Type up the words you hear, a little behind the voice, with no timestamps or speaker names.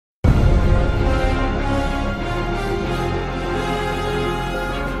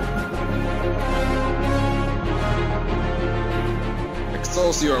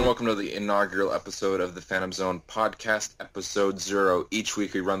to you and welcome to the inaugural episode of the Phantom Zone podcast, episode 0. Each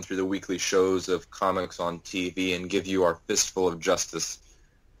week we run through the weekly shows of comics on TV and give you our fistful of justice.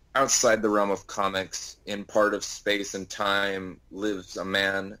 Outside the realm of comics, in part of space and time, lives a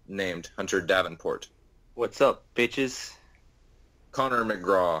man named Hunter Davenport. What's up, bitches? Connor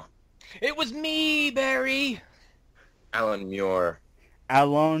McGraw. It was me, Barry! Allan Muir.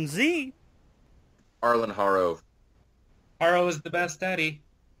 Alon Z. Arlen Harrow. Harrow is the best daddy.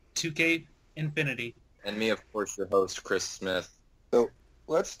 2K Infinity. And me, of course, your host, Chris Smith. So,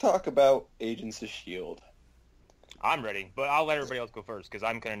 let's talk about Agents of S.H.I.E.L.D. I'm ready, but I'll let everybody else go first, because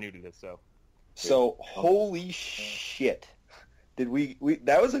I'm kind of new to this, so... So, holy shit. Did we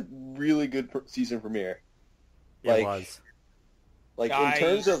that was a really good season premiere. It was. Like, Guys, in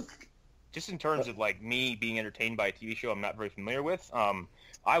terms of... Just in terms of, like, me being entertained by a TV show I'm not very familiar with,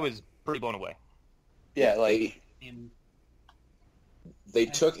 I was pretty blown away. Yeah, like... They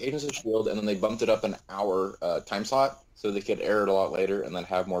took Agents of S.H.I.E.L.D. and then they bumped it up an hour time slot so they could air it a lot later and then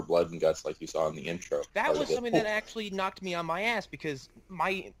have more blood and guts like you saw in the intro. That was something that actually knocked me on my ass, because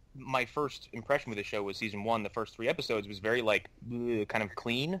my first impression with the show was season 1. The first 3 episodes was very, like, kind of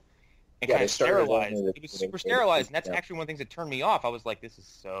clean and kind of sterilized. It was super sterilized, and that's actually one of the things that turned me off. I was like, this is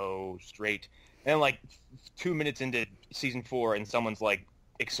so straight. And then, like, 2 minutes into season 4, and someone's, like,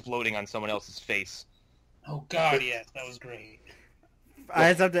 exploding on someone else's face. Oh, God, yes, that was great.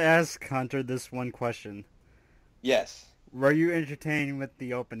 I just have to ask Hunter this one question. Yes. Were you entertained with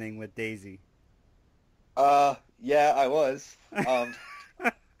the opening with Daisy? Yeah, I was. I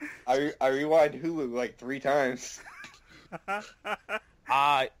rewind Hulu like 3 times. Oh,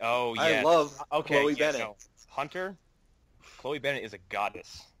 yeah. I love Chloe Bennett. No. Hunter, Chloe Bennett is a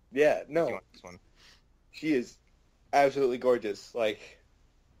goddess. Yeah, no. This one. She is absolutely gorgeous. Like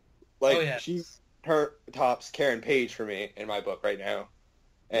Oh, yeah. She's her tops Karen Page for me in my book right now.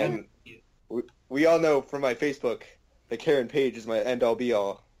 And we all know from my Facebook that Karen Page is my end-all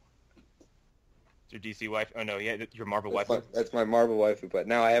be-all. It's your DC wife? Oh, no, yeah, your Marvel wife. That's my Marvel waifu, but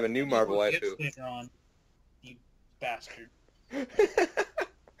now I have a new Marvel waifu. Later on, you bastard. You're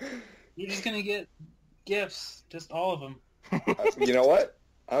just going to get gifts, just all of them. You know what?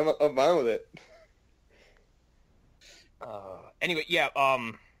 I'm fine with it. Anyway, yeah,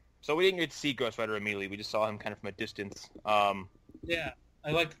 so we didn't get to see Ghost Rider immediately. We just saw him kind of from a distance. Yeah, I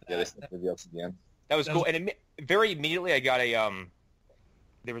liked that. Yeah, they sent the else again. That was cool. And very immediately I got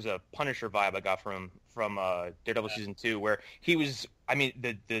there was a Punisher vibe I got from Daredevil Season 2, where he was, I mean,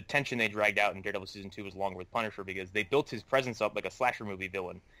 the tension they dragged out in Daredevil Season 2 was longer with Punisher because they built his presence up like a slasher movie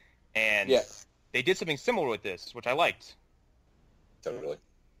villain. And they did something similar with this, which I liked. Totally.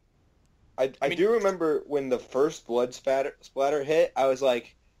 I do remember when the first blood splatter hit, I was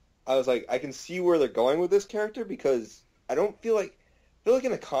like, I can see where they're going with this character, because I feel like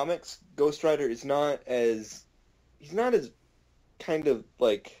in the comics, Ghost Rider is not as kind of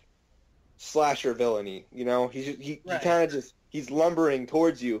like slasher villainy, you know? He kind of just, he's lumbering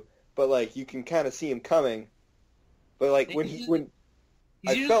towards you, but like you can kind of see him coming. But like when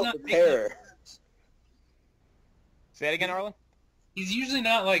I felt the terror. Say that again, Arlen? He's usually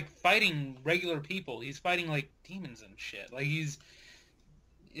not like fighting regular people. He's fighting like demons and shit. Like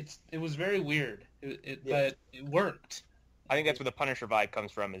it was very weird. But it worked. I think that's where the Punisher vibe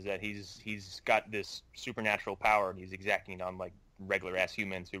comes from, is that he's got this supernatural power and he's exacting it on like regular ass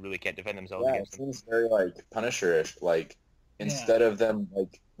humans who really can't defend themselves against him. It seems very like Punisher-ish. Like instead of them,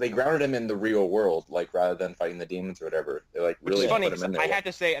 like they grounded him in the real world, like rather than fighting the demons or whatever. They like really funny, put him in there. I had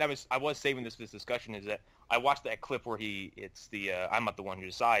to say, and I was saving this for this discussion, is that I watched that clip where it's the I'm not the one who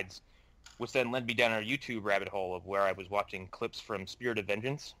decides, which then led me down a YouTube rabbit hole of where I was watching clips from Spirit of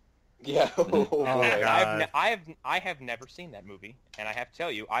Vengeance. Yeah. I have never seen that movie, and I have to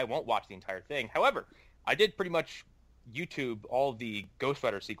tell you, I won't watch the entire thing. However, I did pretty much YouTube all the Ghost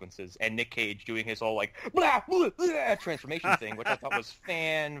Rider sequences and Nick Cage doing his whole like blah, blah, blah, transformation thing, which I thought was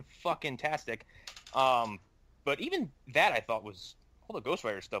fan-fucking-tastic. But even that I thought was, all the Ghost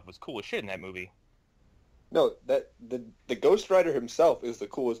Rider stuff was cool as shit in that movie. No, that the Ghost Rider himself is the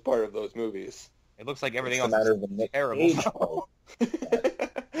coolest part of those movies. It looks like everything else is terrible.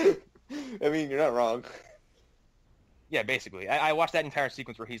 I mean, you're not wrong. Yeah, basically. I watched that entire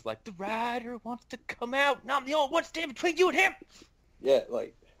sequence where he's like, the Rider wants to come out, and I'm the only one standing between you and him! Yeah,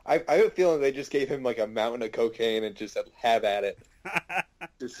 like, I have a feeling they just gave him, like, a mountain of cocaine and just said, have at it.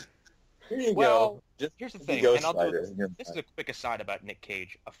 Just, here you go. Just here's the thing, and this is a quick aside about Nick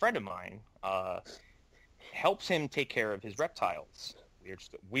Cage. A friend of mine helps him take care of his reptiles.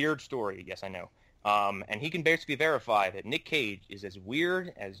 Weird story, yes, I know. And he can basically verify that Nick Cage is as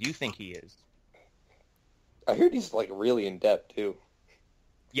weird as you think he is. I heard he's, like, really in-depth, too.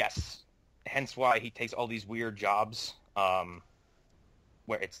 Yes. Hence why he takes all these weird jobs,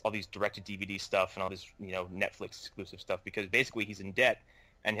 where it's all these direct-to-DVD stuff and all this, Netflix exclusive stuff, because basically he's in debt,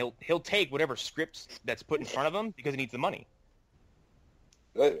 and he'll take whatever scripts that's put in front of him because he needs the money.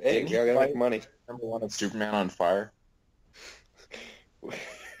 Hey, we gotta make money. Number one of Superman on fire.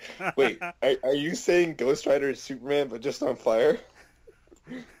 Wait, are you saying Ghost Rider is Superman but just on fire?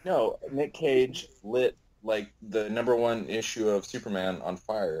 No, Nick Cage lit like the number one issue of Superman on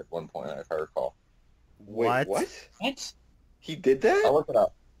fire at one point, if I recall. Wait, what? What? He did that? I'll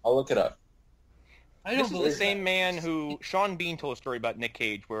look it up. This is the same man who Sean Bean told a story about Nick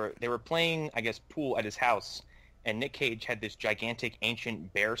Cage where they were playing, I guess, pool at his house, and Nick Cage had this gigantic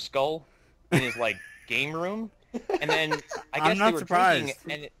ancient bear skull in his game room, and then I guess they were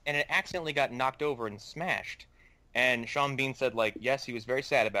drinking, and it accidentally got knocked over and smashed. And Sean Bean said, yes, he was very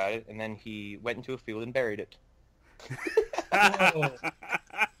sad about it, and then he went into a field and buried it.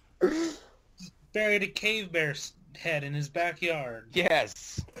 Buried a cave bear's head in his backyard.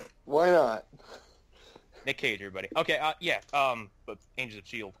 Yes. Why not? Nick Cage, everybody. Okay, but Agents of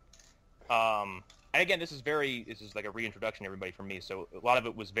S.H.I.E.L.D. And again, this is like a reintroduction to everybody for me, so a lot of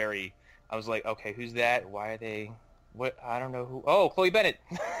it was I was like, okay, who's that? Why are they, what, I don't know who, oh, Chloe Bennett!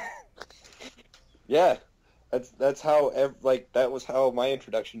 Yeah, that's how, that was how my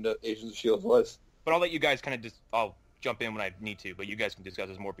introduction to Agents of S.H.I.E.L.D. was. But I'll let you guys I'll jump in when I need to, but you guys can discuss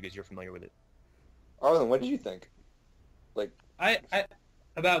this more because you're familiar with it. Arlen, what did you think?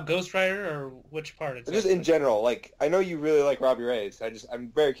 About Ghost Rider, or which part? Exactly? Just in general. I know you really like Robbie Reyes. I'm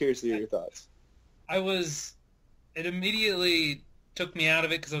very curious to hear your thoughts. It immediately took me out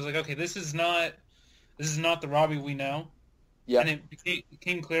of it because I was like, okay, this is not the Robbie we know. Yeah. And it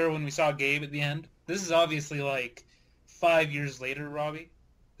became clear when we saw Gabe at the end. This is obviously 5 years later, Robbie.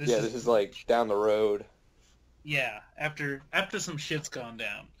 This is down the road. Yeah, after some shit's gone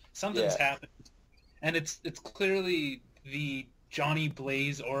down, something's happened, and it's clearly the Johnny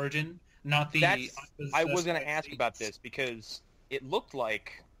Blaze origin, not the. I was going to ask about this because it looked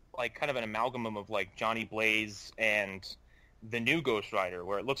like kind of an amalgam of Johnny Blaze and the new Ghost Rider,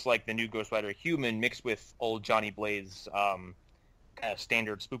 where it looks like the new Ghost Rider human mixed with old Johnny Blaze kind of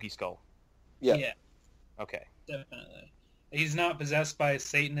standard spooky skull. Yeah. Okay. Definitely. He's not possessed by a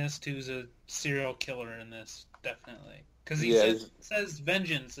Satanist who's a serial killer in this, definitely. Because he says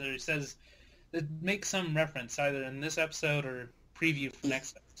vengeance, or he says, it makes some reference either in this episode or preview for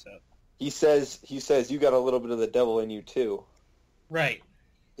next episode. He says, you got a little bit of the devil in you too. Right.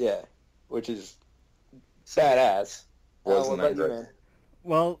 Yeah, which is badass. Wasn't that great? Man?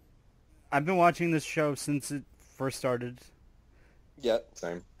 Well, I've been watching this show since it first started. Yeah,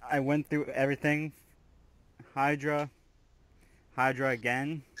 same. I went through everything. Hydra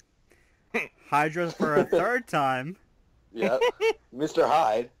again. Hydra for a third time. Yeah, Mr.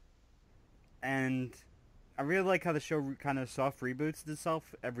 Hyde. And I really like how the show kind of soft reboots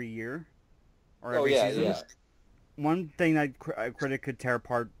itself every year. Or every season. Yeah. One thing that a critic could tear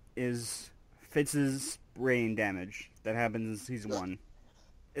apart is Fitz's brain damage that happens in season 1.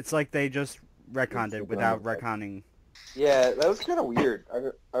 It's like they just retconned it without retconning. Yeah, that was kind of weird.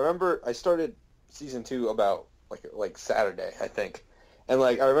 I remember I started season 2 about like Saturday, I think, and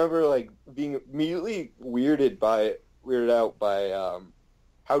I remember being immediately weirded out by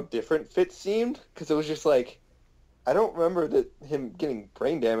how different Fitz seemed, because it was just I don't remember that him getting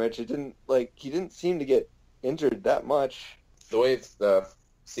brain damage. It didn't he didn't seem to get injured that much. The way the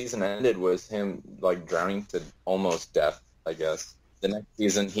season ended was him drowning to almost death, I guess. The next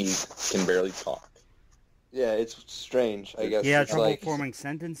season he can barely talk. Yeah, it's strange, I guess. He had trouble forming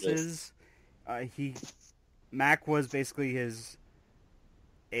sentences. Mac was basically his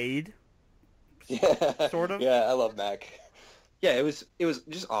aide. Yeah, sort of. Yeah, I love Mac. Yeah, it was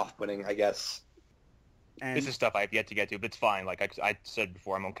just off-putting, I guess. And this is stuff I've yet to get to, but it's fine. Like I said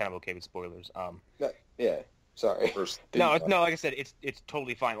before, I'm kind of okay with spoilers. Yeah, sorry. No, like I said, it's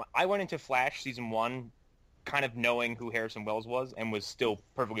totally fine. I went into Flash season 1 kind of knowing who Harrison Wells was and was still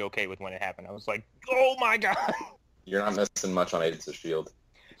perfectly okay with when it happened. I was like, oh my god! You're not missing much on Agents of S.H.I.E.L.D.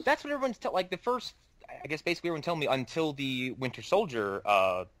 That's what everyone's the first, I guess basically everyone telling me until the Winter Soldier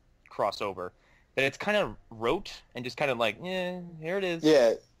crossover, that it's kind of rote and just kind of here it is.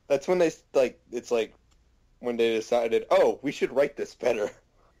 Yeah, that's when they, it's when they decided, oh, we should write this better.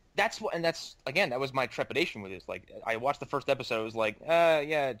 That was my trepidation with this. I watched the first episode, it was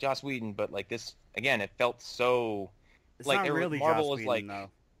yeah, Joss Whedon, but this, again, it felt so... It's not really Marvel Joss Whedon, though.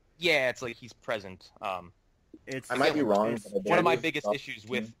 Yeah, it's he's present. I might be wrong. One of my biggest issues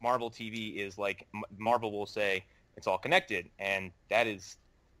with Marvel TV is, Marvel will say, it's all connected, and that is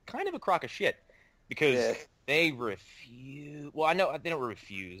kind of a crock of shit. because they refuse. Well, I know they don't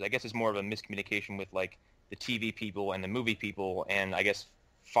refuse. I guess it's more of a miscommunication with like the TV people and the movie people, and I guess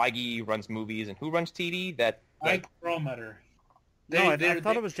Feige runs movies, and who runs TV? Ike Perlmutter. I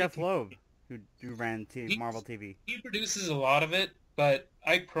thought it was Jeff Loeb who ran Marvel TV. He produces a lot of it, but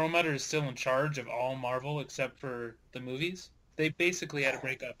Ike Perlmutter is still in charge of all Marvel except for the movies. They basically had a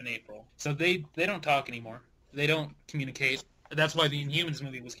breakup in April, so they don't talk anymore. They don't communicate. That's why the Inhumans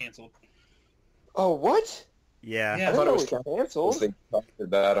movie was canceled. Oh, what? Yeah. I thought it was canceled. They talked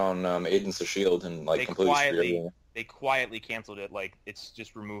that on Agents of S.H.I.E.L.D. and like completely they quietly canceled it. Like it's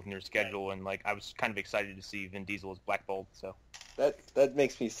just removed from their schedule, and like I was kind of excited to see Vin Diesel as Black Bolt. So that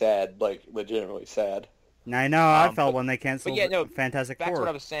makes me sad, like legitimately sad. I know. I felt when they canceled Fantastic Four. Back to what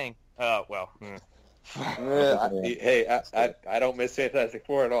I was saying. I don't miss Fantastic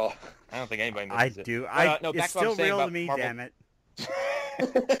Four at all. I don't think anybody misses it. I do. It's still real to me, Marvel. Damn it.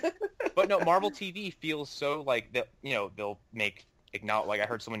 But no, Marvel TV feels so like that. They'll make like I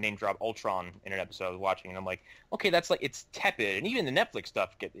heard someone name drop Ultron in an episode I was watching, and I'm like, okay, that's like it's tepid, and even the Netflix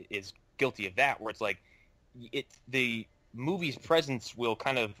stuff is guilty of that, where it's like the movie's presence will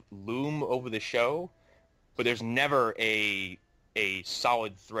kind of loom over the show, but there's never a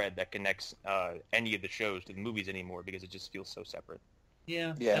solid thread that connects any of the shows to the movies anymore because it just feels so separate.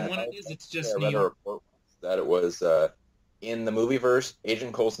 Yeah. And when it is, it's just New York. That it was in the movieverse,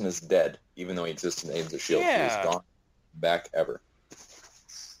 Agent Coulson is dead, even though he exists in Agents of S.H.I.E.L.D. Yeah. He's gone back ever.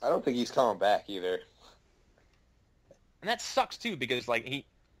 I don't think he's coming back either. And that sucks too because like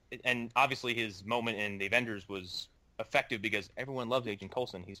and obviously his moment in the Avengers was effective because everyone loves Agent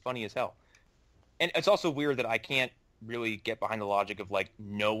Coulson. He's funny as hell. And it's also weird that I can't really get behind the logic of like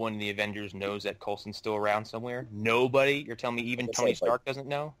no one in the Avengers knows that Coulson's still around somewhere. Nobody. You're telling me even Tony Stark doesn't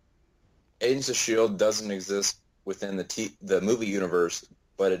know? Agents of S.H.I.E.L.D. doesn't exist within the movie universe,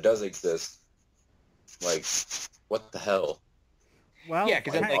 but it does exist. Like, what the hell? Well, yeah,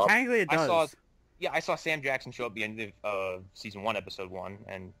 because technically it does. I saw Sam Jackson show up at the end of season 1, episode 1,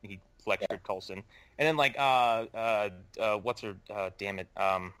 and he lectured Coulson. And then like what's her? Damn it.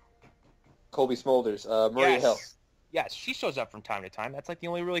 Colby Smulders. Maria Hill. Yes, she shows up from time to time. That's like the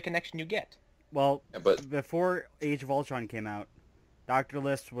only really connection you get. Well, before Age of Ultron came out, Dr.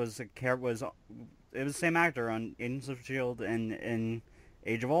 List was the same actor on Agents of S.H.I.E.L.D. and in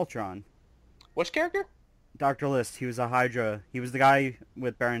Age of Ultron. Which character? Dr. List. He was a Hydra. He was the guy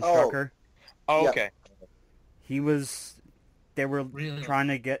with Baron Strucker. Oh, okay. They were trying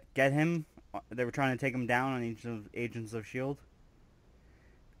to get him. They were trying to take him down on Agents of S.H.I.E.L.D.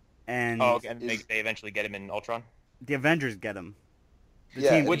 And okay. And they eventually get him in Ultron? The Avengers get him. The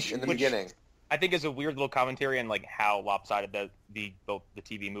team, in the beginning. I think is a weird little commentary on like how lopsided both the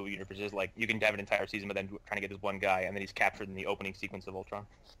TV movie universe is. Like you can have an entire season, but then trying to get this one guy, and then he's captured in the opening sequence of Ultron.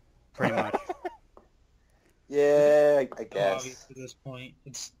 Pretty much. Yeah, I guess. Obvious at this point,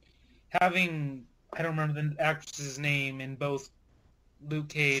 it's having I don't remember the actress's name in both Luke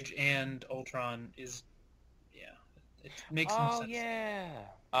Cage and Ultron is it makes no sense. Oh yeah.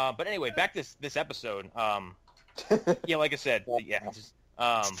 But anyway, back to this episode. Yeah, like I said, just.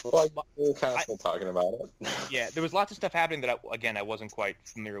 Well, we're kind of still talking about it. Yeah, there was lots of stuff happening that I wasn't quite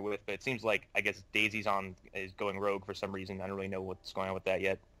familiar with, but it seems like I guess Daisy's is going rogue for some reason. I don't really know what's going on with that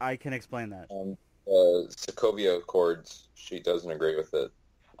yet. I can explain that. Sokovia Accords, she doesn't agree with it.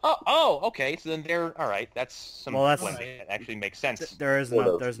 Oh, okay. So then they're all right. That's some. Well, that actually makes sense. There's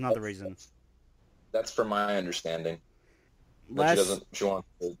another reason. That's from my understanding. But she wants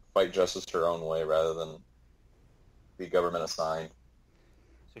to fight justice her own way rather than be government assigned.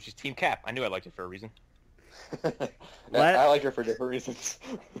 So she's Team Cap. I knew I liked her for a reason. I like her for different reasons.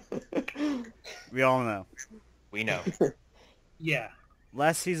 We all know. We know. Yeah.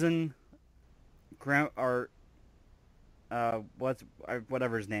 Last season, whatever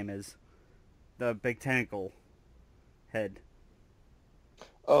his name is, the big tentacle head.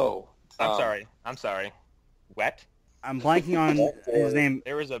 Oh. I'm sorry. Wet? I'm blanking on his name.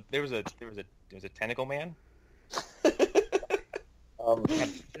 There was a tentacle man. There's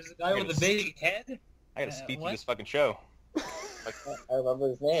a guy with a big head. I gotta speed through this fucking show. I remember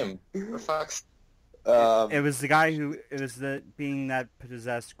his name. For fuck's. It was the guy being that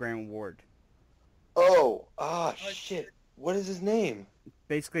possessed Grant Ward. Shit. What is his name?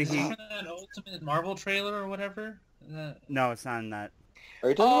 Basically, is he from that Ultimate Marvel trailer or whatever? No, it's not in that.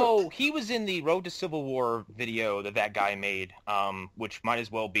 He was in the Road to Civil War video that guy made, which might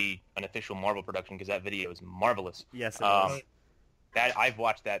as well be an official Marvel production because that video is marvelous. Yes, it is. I've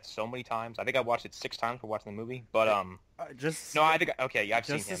watched that so many times. I think I watched it 6 times for watching the movie. But I've seen him. Just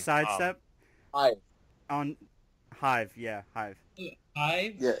a sidestep. Hive. On Hive, yeah, Hive.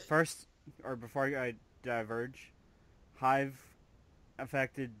 Hive. Yeah. First, or before I diverge, Hive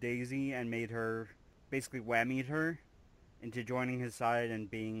affected Daisy and made her, basically whammied her into joining his side and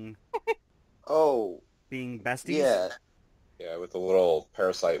being besties. Yeah. Yeah, with the little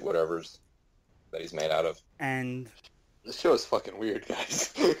parasite whatevers that he's made out of. And this show is fucking weird,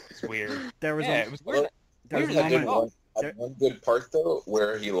 guys. It's weird. There was it was weird. There was one good part though,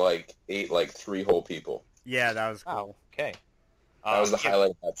 where he ate 3 whole people. Yeah, that was cool. Wow. Okay. That was the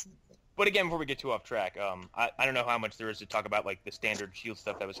highlight of that scene. But again, before we get too off track, I don't know how much there is to talk about the standard S.H.I.E.L.D.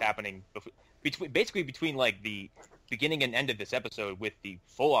 stuff that was happening between the beginning and end of this episode with the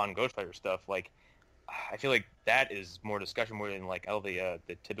full-on Ghost Rider stuff. I feel like that is more discussion more than all the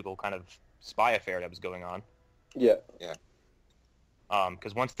typical kind of spy affair that was going on. Yeah. Yeah.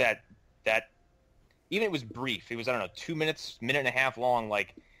 Because once that even it was brief. It was 2 minutes, minute and a half long.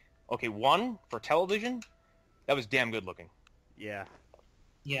 Okay, one for television, that was damn good looking. Yeah.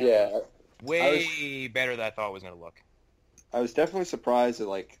 Yeah. Way better than I thought it was going to look. I was definitely surprised at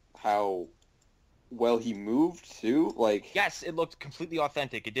how well he moved too. Yes, it looked completely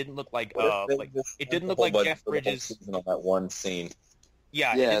authentic. It didn't look like it didn't look like Jeff Bridges on that one scene.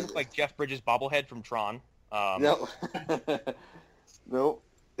 Yeah, it didn't look like Jeff Bridges' bobblehead from Tron. No. No.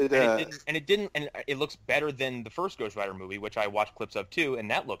 It looks better than the first Ghost Rider movie, which I watched clips of too, and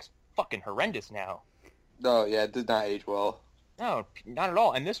that looks fucking horrendous now. No, yeah, it did not age well. No, not at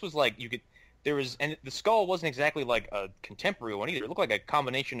all. And this was and the skull wasn't exactly like a contemporary one either. It looked like a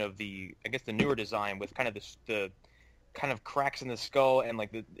combination of the newer design with kind of the kind of cracks in the skull, and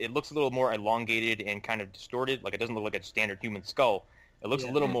it looks a little more elongated and kind of distorted. It doesn't look like a standard human skull. It looks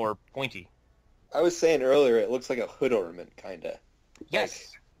a little more pointy. I was saying earlier, it looks like a hood ornament, kind of.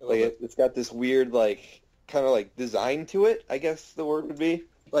 Yes. It's got this weird, kind of design to it, I guess the word would be.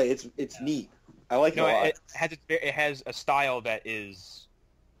 It's neat. I like it a lot. It has a style that is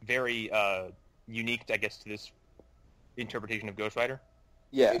very unique, I guess, to this interpretation of Ghost Rider.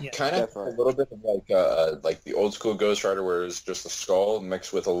 Yeah, kind of a little bit of like the old school Ghost Rider, where it's just a skull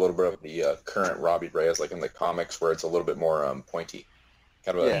mixed with a little bit of the current Robbie Reyes, like in the comics, where it's a little bit more pointy,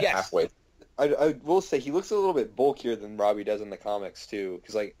 kind of halfway. I will say he looks a little bit bulkier than Robbie does in the comics too,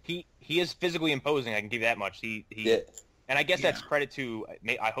 because he is physically imposing. I can give you that much. And I guess that's credit to.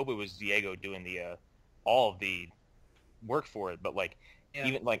 I hope it was Diego doing all of the work for it, but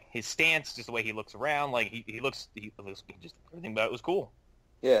even his stance, just the way he looks around, he looks just everything about it was cool.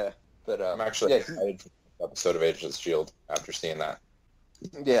 Yeah, but I'm actually excited for the episode of Agents of S.H.I.E.L.D. after seeing that.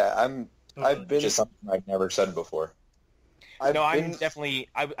 Yeah, I've been just something I've never said before.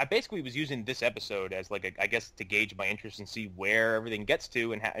 I basically was using this episode as I guess to gauge my interest and see where everything gets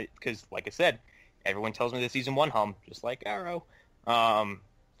to, and because like I said, everyone tells me the season 1 hum, just like Arrow,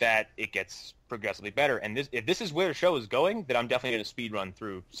 that it gets progressively better. And if this is where the show is going, then I'm definitely going to speed run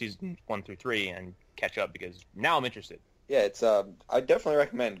through season 1 through 3 and catch up, because now I'm interested. Yeah, it's I definitely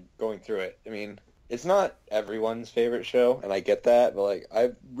recommend going through it. I mean, it's not everyone's favorite show, and I get that, but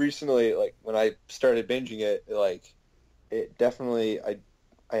I've recently when I started binging it, it definitely I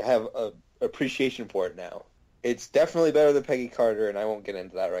have a appreciation for it now. It's definitely better than Peggy Carter, and I won't get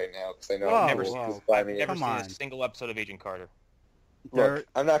into that right now because I know I've never seen a single episode of Agent Carter. Look,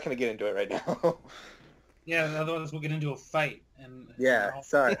 I'm not going to get into it right now. Yeah, otherwise we'll get into a fight.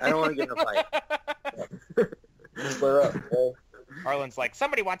 Sorry, I don't want to get in a fight. Square up, bro. Arlen's like,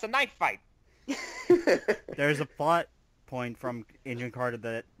 somebody wants a knife fight. There's a plot point from Agent Carter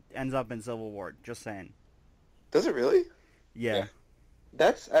that ends up in Civil War. Just saying. Does it really? Yeah.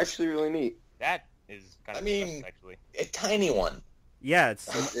 That's actually really neat. That is kind of actually a tiny one. Yeah, it's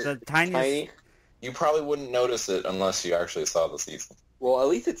the tiniest. Tiny. You probably wouldn't notice it unless you actually saw the season. Well, at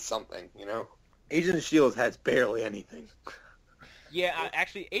least it's something, you know. Agent of S.H.I.E.L.D. has barely anything. Yeah,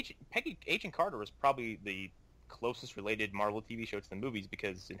 actually, Agent Carter was probably the closest related Marvel TV show to the movies,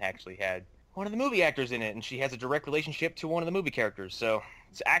 because it actually had one of the movie actors in it, and she has a direct relationship to one of the movie characters. So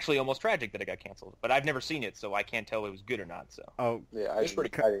it's actually almost tragic that it got canceled. But I've never seen it, so I can't tell if it was good or not. So yeah, it's pretty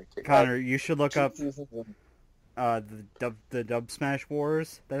Connor, you should look up the dub smash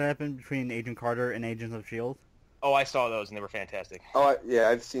wars that happened between Agent Carter and Agents of S.H.I.E.L.D. Oh, I saw those, and they were fantastic. Oh, yeah,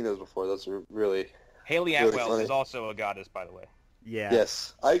 I've seen those before. Those are really... Haley Atwell is also a goddess, by the way. Yeah.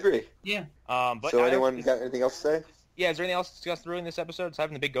 Yes, I agree. Yeah. But so anyone got anything else to say? Yeah, is there anything else to discuss through in this episode? Aside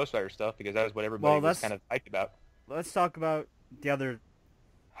from the big Ghost Rider stuff, because that was what everybody was kind of hyped about. Let's talk about the other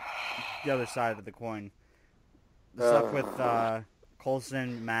side of the coin. The stuff with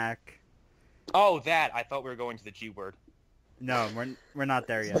Coulson, Mac. Oh, that! I thought we were going to the G word. No, we're not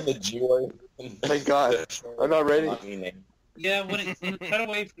there yet. The G word. Thank God. I'm not ready. Yeah, when it cut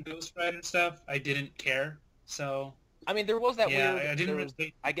away from Ghost Rider stuff, I didn't care. So I mean, there was that Yeah, weird. I didn't.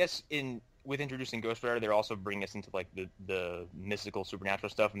 I guess with introducing Ghost Rider, they're also bringing us into like the mystical, supernatural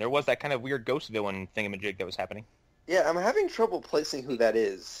stuff, and there was that kind of weird ghost villain thingamajig that was happening. Yeah, I'm having trouble placing who that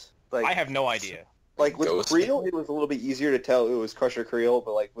is. Like, I have no idea. Like with Ghost Creel, it was a little bit easier to tell it was Crusher Creel,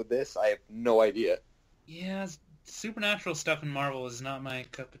 but like with this, I have no idea. Yeah, supernatural stuff in Marvel is not my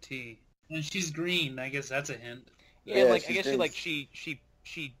cup of tea. And she's green. I guess that's a hint. Yeah, like I guess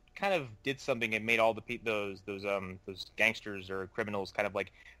she kind of did something and made all the those gangsters or criminals kind of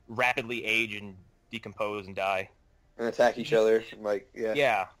like rapidly age and decompose and die and attack each other. Like, yeah.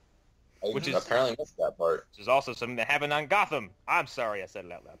 Yeah. Which is apparently missed that part. Which is also something that happened on Gotham. I'm sorry I said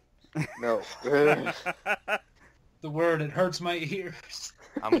it out loud. No. The word, it hurts my ears.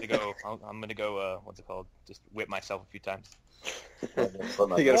 I'm gonna go. What's it called? Just whip myself a few times. You gotta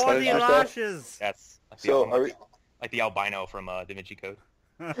punish yourself? lashes. That's like So like the albino from Da Vinci Code.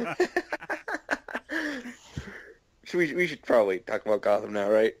 we should probably talk about Gotham now,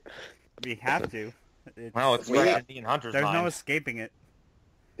 right? We have to. Well, it's right in Hunter's There's mind. no escaping it.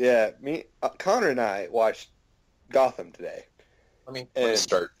 Yeah, Connor and I watched Gotham today. Let me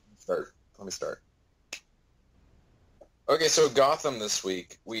start. Okay, so Gotham this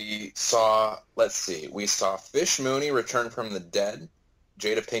week, we saw Fish Mooney return from the dead.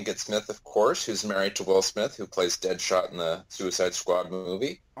 Jada Pinkett Smith, of course, who's married to Will Smith, who plays Deadshot in the Suicide Squad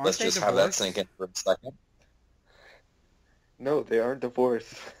movie. Let's just have that sink in for a second. No, they aren't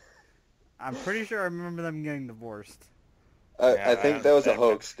divorced. I'm pretty sure I remember them getting divorced. I think that was a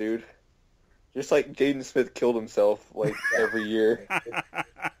hoax, dude. Just like Jaden Smith killed himself, like, every year.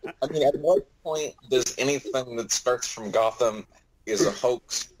 I mean, at what point does anything that starts from Gotham is a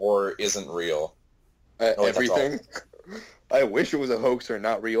hoax or isn't real? Everything. I wish it was a hoax or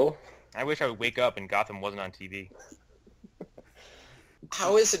not real. I wish I would wake up and Gotham wasn't on TV.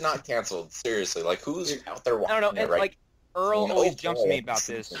 How is it not canceled? Seriously, like, who's out there watching I don't know, and right? like, Earl always jumps me about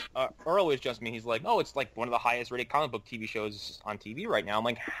this. Earl always jumps me. He's like, "Oh, it's like one of the highest-rated comic book TV shows on TV right now." I'm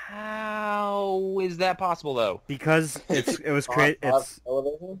like, "How is that possible, though?" Because it was created.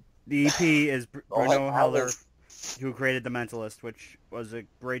 The EP is Bruno Heller, who created The Mentalist, which was a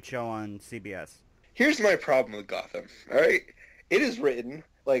great show on CBS. Here's my problem with Gotham. All right, it is written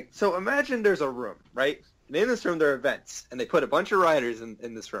like so. Imagine there's a room, right? And in this room there are vents, and they put a bunch of writers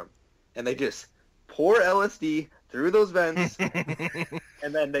in this room, and they just pour LSD through those vents,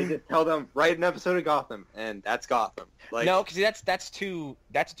 and then they just tell them write an episode of Gotham, and that's Gotham. Like, no, because that's too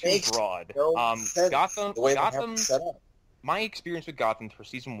broad. Gotham. My experience with Gotham for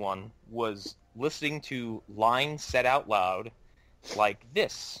season 1 was listening to lines said out loud, like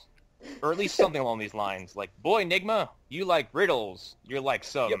this, or at least something along these lines, like "Boy, Nigma, you like riddles. You're like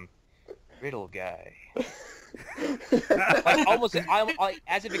some riddle guy." Like almost, I'm like,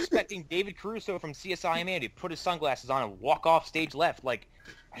 as if expecting David Caruso from CSI Miami to put his sunglasses on and walk off stage left. Like,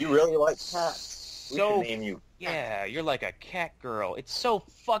 you really like cats. So, we can name you. Yeah, you're like a cat girl. It's so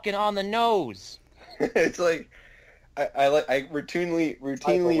fucking on the nose. It's like I routinely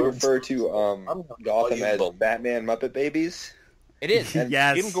refer to Gotham as Batman Muppet Babies. It is.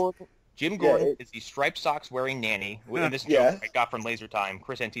 Yes. Jim Gordon is the striped socks wearing nanny. And this joke I got from Laser Time.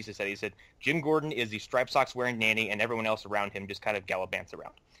 Chris Antista said, he said, Jim Gordon is the striped socks wearing nanny, and everyone else around him just kind of gallivants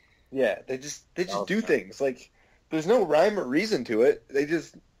around. Yeah, they just do things. Like, there's no rhyme or reason to it. They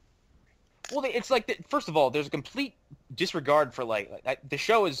just... Well, it's like, first of all, there's a complete disregard for, like the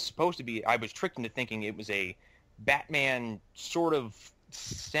show is supposed to be, I was tricked into thinking it was a Batman sort of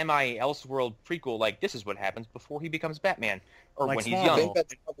semi-Elseworld prequel, like, this is what happens before he becomes Batman. Or like when he's young.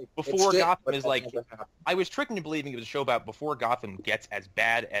 Before Gotham is like... I was tricked into believing it was a show about before Gotham gets as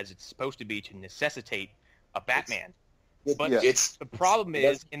bad as it's supposed to be to necessitate a Batman. But the problem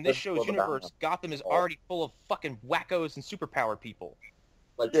is, in this show's universe, Gotham is already full of fucking wackos and superpowered people.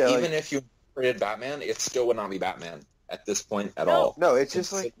 Like, even if you created Batman, it still would not be Batman at this point at all. No, it's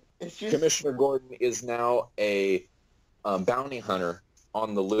just like... Commissioner Gordon is now a bounty hunter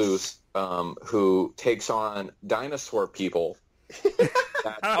on the loose who takes on dinosaur people.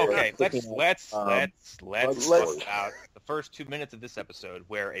 Okay, let's talk about the first 2 minutes of this episode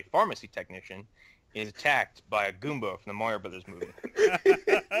where a pharmacy technician is attacked by a Goomba from the Mario Brothers movie.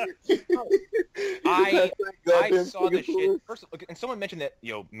 I saw this shit first, and someone mentioned that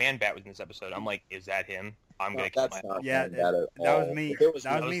Man-Bat was in this episode. I'm like, is that him? I'm gonna kill my dog. Yeah, that was me. That was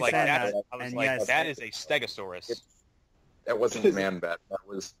me saying that. I was like, that is a Stegosaurus. That wasn't Man-Bat. That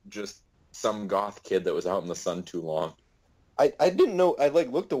was just some goth kid that was out in the sun too long. I didn't know. I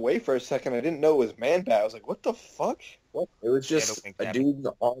looked away for a second. I didn't know it was Man-Bat. I was like, what the fuck? What? It was just a dude in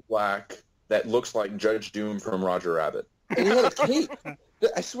all black that looks like Judge Doom from Roger Rabbit. And he had a cape.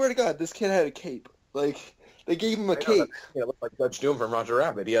 I swear to God, this kid had a cape. Like, They gave him a cape. Yeah, it looked like Judge Doom from Roger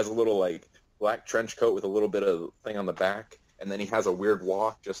Rabbit. He has a little like black trench coat with a little bit of thing on the back, and then he has a weird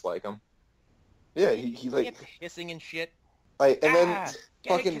walk just like him. Yeah, he like hissing and shit. Like, and then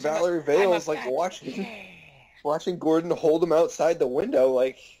fucking Valerie Vale's like watching Gordon hold him outside the window.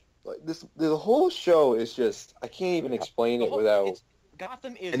 Like this, the whole show is just I can't even explain it without.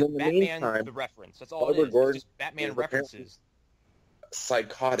 Gotham is Batman the reference. That's all it is. It's just Batman references.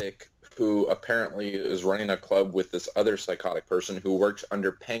 Psychotic, who apparently is running a club with this other psychotic person who works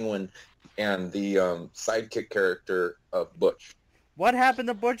under Penguin and the sidekick character of Butch. What happened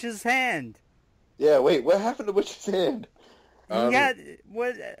to Butch's hand? Yeah, wait, what happened to Butch's hand? I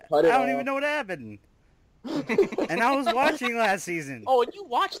don't even know what happened. And I was watching last season. Oh, and you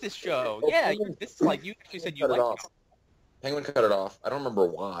watched this show. Yeah, this is like you actually said you liked it. Penguin cut it off. I don't remember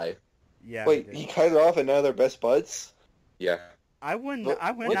why. Yeah. Wait, he cut it off and now they're best buds? Yeah. I wouldn't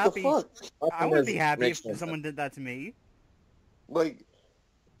be happy if someone did that to me. Like,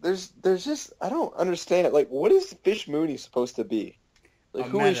 there's just I don't understand. Like, what is Fish Mooney supposed to be? Like,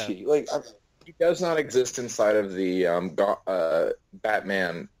 who is she? Like, she does not exist inside of the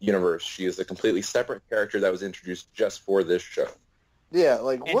Batman universe. She is a completely separate character that was introduced just for this show. Yeah,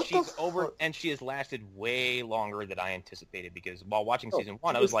 like and what she's the over, and she has lasted way longer than I anticipated. Because while watching season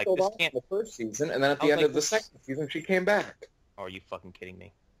 1, I was like, "This can't." The first season, and then at the end of the second season, she came back. Oh, are you fucking kidding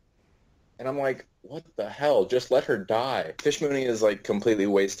me? And I'm like, what the hell? Just let her die. Fish Mooney is like completely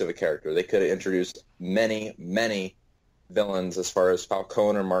waste of a character. They could have introduced many, many villains as far as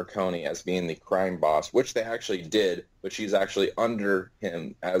Falcone or Marconi as being the crime boss, which they actually did, but she's actually under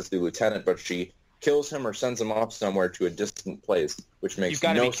him as the lieutenant, but she kills him or sends him off somewhere to a distant place, which makes no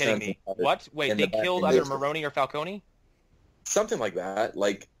sense. You've got to be kidding me. What? Wait, they killed either Maroni or Falcone? Something like that.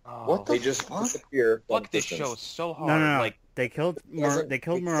 Like, what they just disappear. Fuck, this show is so hard. No. Like, they killed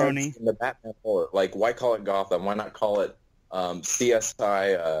Maroni. In the Batman lore. Like, why call it Gotham? Why not call it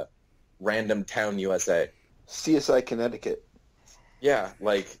CSI Random Town USA? CSI Connecticut. Yeah,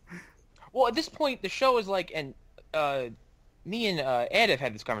 like... Well, at this point, the show is like... And me and Ed have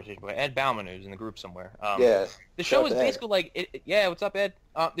had this conversation with Ed Bauman, who's in the group somewhere. Yeah. The show is basically like... yeah, what's up, Ed?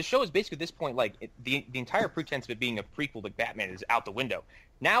 The show is basically at this point like... the entire pretense of it being a prequel to Batman is out the window.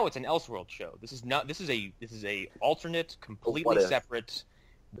 Now it's an Elseworld show. This is not. This is a alternate, completely separate.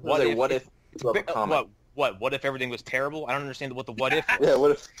 What if everything was terrible? I don't understand what the what if. Yeah.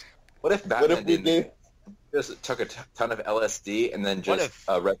 What if Batman just took a ton of LSD and then just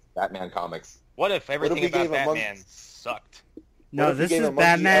read Batman comics? What if everything about Batman sucked? No, this is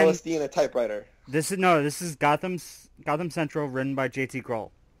Batman. LSD and a typewriter. This is Gotham Central, written by J.T.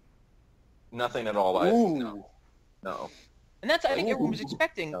 Kroll. Nothing at all. No. And that's, I think everyone was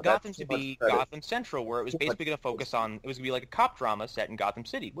expecting Gotham to be Gotham Central, where it was basically going to focus on, it was going to be like a cop drama set in Gotham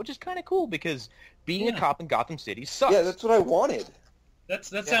City, which is kind of cool because being a cop in Gotham City sucks. Yeah, that's what I wanted. That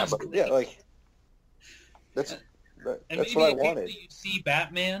sounds great. Yeah, like, that's what I wanted. You see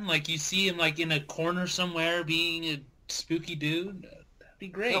Batman, like you see him like in a corner somewhere being a spooky dude. That'd be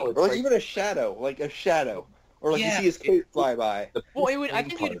great. No, or like even a shadow. Or like you see his cape fly by. Well, I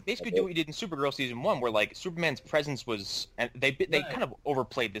think it would basically do what you did in Supergirl season 1, where like Superman's presence was, and they kind of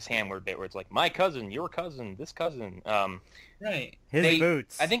overplayed this hand where it's like my cousin, your cousin, this cousin. Right. His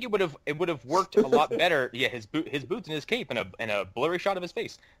boots. I think it would have worked a lot better. Yeah, his boots and his cape and a blurry shot of his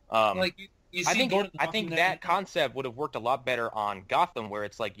face. Like you see I think that concept would have worked a lot better on Gotham, where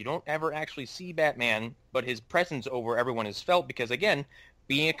it's like you don't ever actually see Batman, but his presence over everyone is felt because again,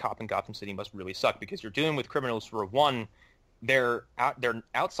 being a cop in Gotham City must really suck because you're dealing with criminals who are, one, they're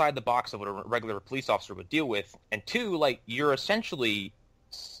outside the box of what a regular police officer would deal with, and two, like, you're essentially,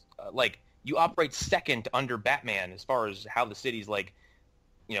 like, you operate second under Batman as far as how the city's, like,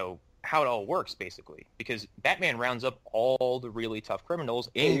 you know, how it all works, basically. Because Batman rounds up all the really tough criminals,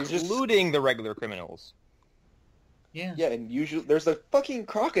 including the regular criminals. Yeah. Yeah, and usually there's a fucking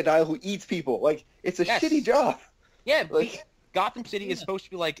crocodile who eats people. Like, it's a shitty job. Yeah, like... Gotham City is supposed to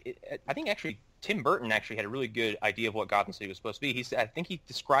be like, I think actually Tim Burton actually had a really good idea of what Gotham City was supposed to be. I think he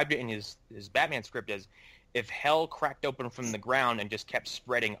described it in his Batman script as if hell cracked open from the ground and just kept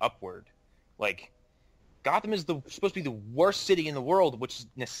spreading upward. Like, Gotham is supposed to be the worst city in the world, which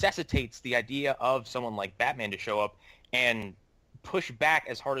necessitates the idea of someone like Batman to show up and push back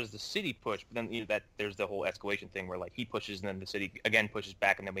as hard as the city pushed. But then that there's the whole escalation thing where like he pushes and then the city again pushes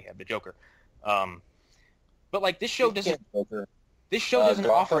back and then we have the Joker. But like this show doesn't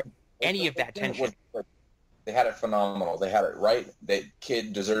offer any of that tension. They had it phenomenal. They had it right.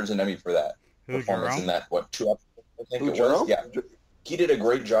 Kid deserves an Emmy for that performance in that 2 episodes. I think it was. Yeah, he did a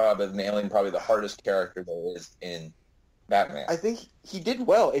great job of nailing probably the hardest character there is in Batman. I think he did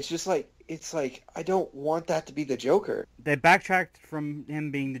well. It's just like I don't want that to be the Joker. They backtracked from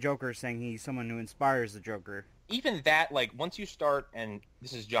him being the Joker, saying he's someone who inspires the Joker. Even that, like, once you start, and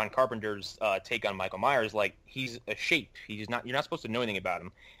this is John Carpenter's take on Michael Myers, like, he's a shape. You're not supposed to know anything about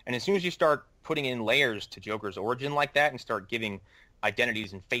him. And as soon as you start putting in layers to Joker's origin like that and start giving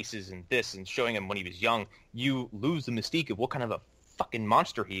identities and faces and this and showing him when he was young, you lose the mystique of what kind of a fucking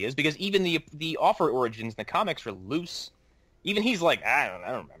monster he is, because even the offer origins in the comics are loose. Even he's like, I don't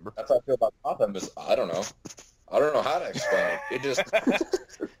remember. That's how I feel about Gotham. Is I don't know how to explain it. It just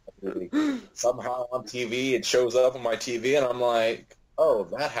somehow on TV it shows up on my TV, and I'm like, oh,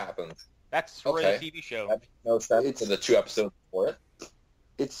 that happened. That's for okay. the TV show. That makes no sense for the 2 episodes before it.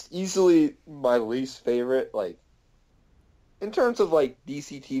 It's easily my least favorite. Like, in terms of like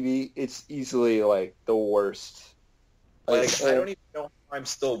DC TV, it's easily like the worst. Like, I don't even know if I'm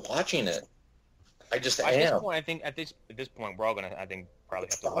still watching it. I just am. At this point, we're all gonna, I think, probably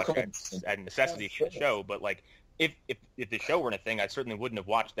have to watch that at necessity for the show. But like, if the show weren't a thing, I certainly wouldn't have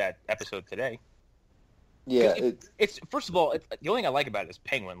watched that episode today. Yeah, it's first of all, the only thing I like about it is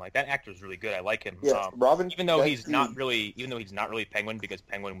Penguin. Like, that actor is really good. I like him. Yeah, Robin. Even though he's not really Penguin, because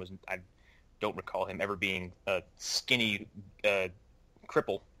Penguin was, I don't recall him ever being a skinny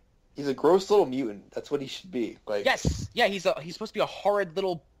cripple. He's a gross little mutant. That's what he should be. Like, yes, yeah, he's supposed to be a horrid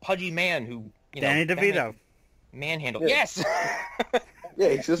little pudgy man who. Danny DeVito. Manhandle. Yeah. Yes! Yeah,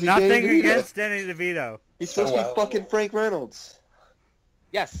 he's supposed to be Nothing Danny DeVito. against Danny DeVito. He's supposed to be fucking Frank Reynolds.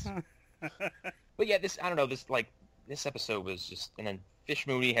 Yes. But yeah, this episode was just, and then Fish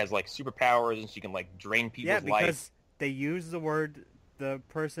Mooney has like superpowers and she can like drain people's life. Yeah, because they use the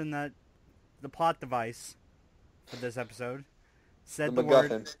plot device for this episode said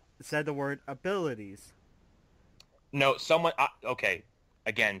the word abilities. No, someone, okay.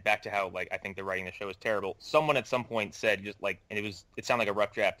 Again, back to how, like, I think the writing of the show is terrible. Someone at some point said, just like, and it sounded like a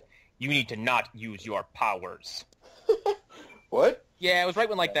rough draft, you need to not use your powers. What? Yeah, it was right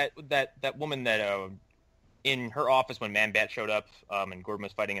when, like, that woman that, in her office when Man-Bat showed up, and Gordon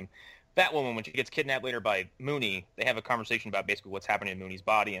was fighting him, that woman, when she gets kidnapped later by Mooney, they have a conversation about basically what's happening in Mooney's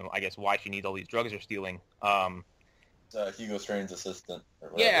body and, I guess, why she needs all these drugs they're stealing. Hugo Strange's assistant.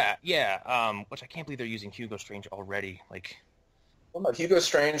 Yeah, which I can't believe they're using Hugo Strange already, like... Well, no, Hugo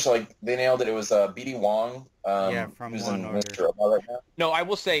Strange, like, they nailed it. It was B.D. Wong. From who's Law in and Order. Mr. Obama right now. No, I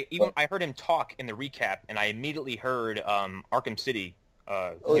will say, I heard him talk in the recap, and I immediately heard Arkham City,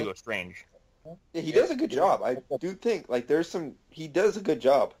 Hugo Strange. Yeah, he does a good job. I do think, like, he does a good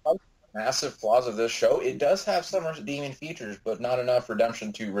job. Massive flaws of this show. It does have some redeeming features, but not enough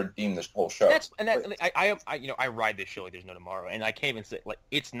redemption to redeem this whole show. I ride this show like there's no tomorrow, and I can't even say, like,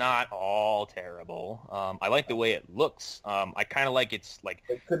 it's not all terrible. I like the way it looks. I kind of like it's like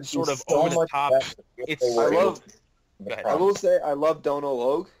sort of over the top. I will say I love Donal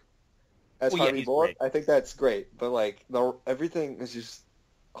Logue as Harvey Bullock. Great. I think that's great, but like everything is just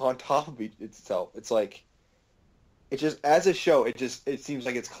on top of itself. It's like. It just, as a show, it seems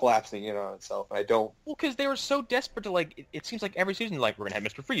like it's collapsing in on itself, and I don't... Well, because they were so desperate to, like, it seems like every season, like, we're going to have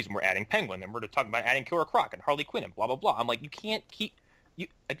Mr. Freeze, and we're adding Penguin, and we're talking about adding Killer Croc and Harley Quinn, and blah, blah, blah. I'm like, you can't keep...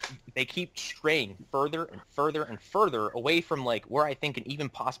 They keep straying further and further and further away from, like, where I think an even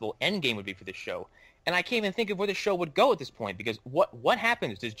possible endgame would be for this show. And I can't even think of where the show would go at this point, because what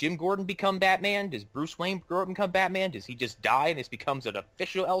happens? Does Jim Gordon become Batman? Does Bruce Wayne grow up and become Batman? Does he just die, and this becomes an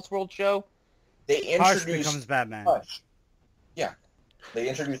official Elseworld show? They Hush becomes Batman. Hush. Yeah. They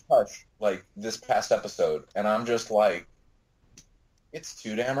introduced Hush, like, this past episode, and I'm just like, it's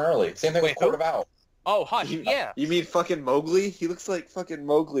too damn early. Same thing with Court of Owls. Oh, Hush, yeah. You mean fucking Mowgli? He looks like fucking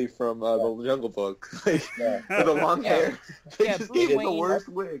Mowgli from the Jungle Book. Like, with the long hair. They just gave him the worst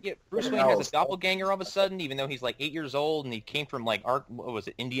wig. Yeah, Bruce Wayne has a doppelganger all of a sudden, even though he's like 8 years old, and he came from, like, what was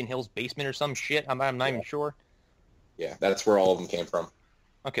it, Indian Hills basement or some shit? I'm not even sure. Yeah, that's where all of them came from.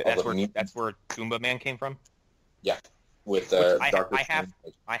 Okay, that's where Goomba Man came from? Yeah. With I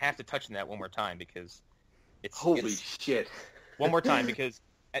have to touch on that one more time because it's holy shit. One more time because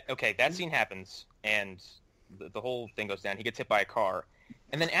okay, that scene happens and the whole thing goes down. He gets hit by a car,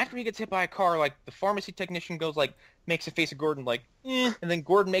 and then after he gets hit by a car, like the pharmacy technician goes like makes a face at Gordon like, and then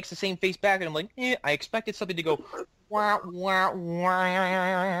Gordon makes the same face back, and I'm like, I expected something to go, wah wah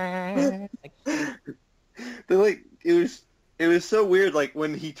wah. They're like it was so weird. Like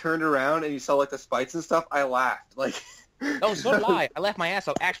when he turned around and you saw like the spikes and stuff, I laughed like. Oh, so did I. I laughed my ass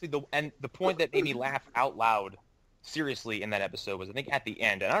off. Actually, the point that made me laugh out loud, seriously, in that episode was I think at the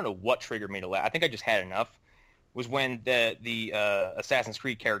end, and I don't know what triggered me to laugh. I think I just had enough. Was when the Assassin's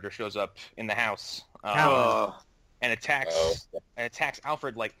Creed character shows up in the house and attacks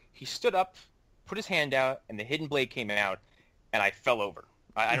Alfred. Like he stood up, put his hand out, and the hidden blade came out, and I fell over.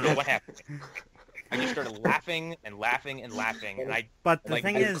 I don't know what happened. I just started laughing and laughing and laughing, and But the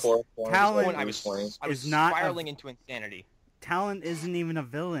thing is, Talon I was not spiraling into insanity. Talon isn't even a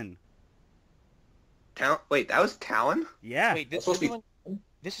villain. Wait, that was Talon? Yeah. Wait, this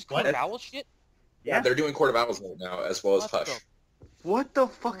is Court of Owls shit? Yeah, they're doing Court of Owls right now, as well as Hush. What the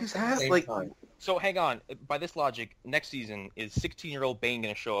fuck is happening? So hang on. By this logic, next season is 16-year-old Bane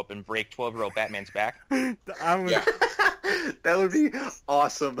going to show up and break 12-year-old Batman's back? That would be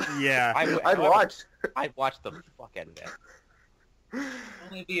awesome. Yeah. I'd watch. I'd watch the fuck out of that.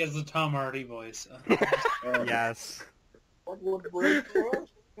 Only be as the Tom Hardy voice. Yes.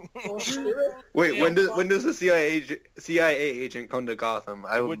 Wait, when does the CIA agent come to Gotham?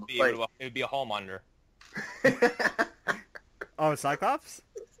 It would be a hall monitor. Oh, Cyclops?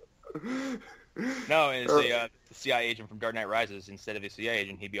 No, it's the CIA agent from Dark Knight Rises. Instead of a CIA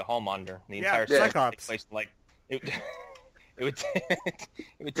agent, he'd be a hall monitor. The entire Cyclops. Place it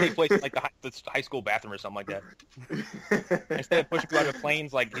would take place in like the high school bathroom or something like that. Instead of pushing people out of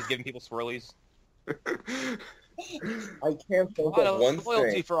planes, like he's giving people swirlies. I can't think of one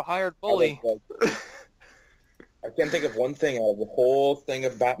loyalty for a hired bully. I can't think of one thing out of the whole thing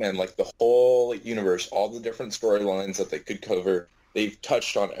of Batman, like the whole universe, all the different storylines that they could cover. They've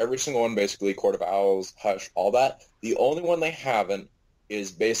touched on every single one, basically, Court of Owls, Hush, all that. The only one they haven't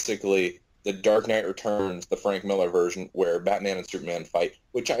is basically the Dark Knight Returns, the Frank Miller version, where Batman and Superman fight,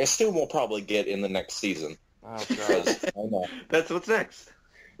 which I assume we'll probably get in the next season. Oh, God. I know. That's what's next.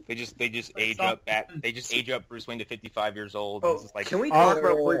 They just age up Bruce Wayne to 55 years old. Oh, can we talk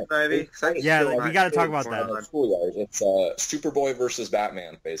about Poison Ivy? Yeah, we got to talk about that. Schoolyard. It's Superboy versus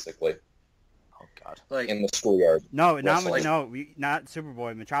Batman, basically. Oh God! Like in the schoolyard. No, not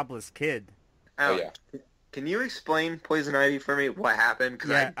Superboy. Metropolis Kid. Oh yeah. Can you explain Poison Ivy for me? What happened?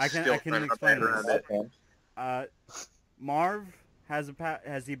 Yeah, I can explain it. Marv has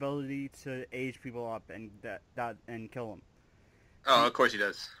the ability to age people up and kill them. Oh, of course he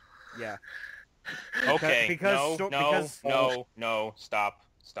does. Yeah. Okay. No. Stop.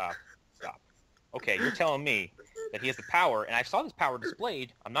 Okay, you're telling me that he has the power, and I saw this power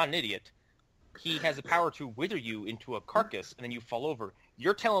displayed. I'm not an idiot. He has the power to wither you into a carcass, and then you fall over.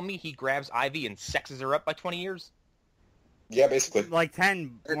 You're telling me he grabs Ivy and sexes her up by 20 years? Yeah, basically. Like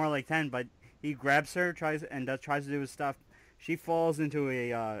 10, more like 10, but he grabs her, tries to do his stuff. She falls into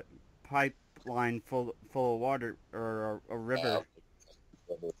a pipeline full of water, or a river.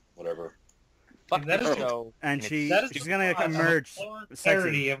 Whatever. Fuck that show. And she's going to emerge.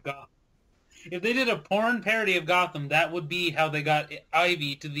 Parody of Gotham. If they did a porn parody of Gotham, that would be how they got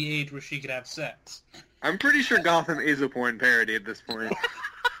Ivy to the age where she could have sex. I'm pretty sure Gotham is a porn parody at this point.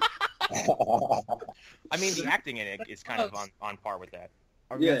 I mean, the acting in it is kind of on par with that.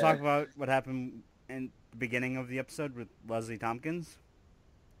 Are we going to talk about what happened in the beginning of the episode with Leslie Tompkins?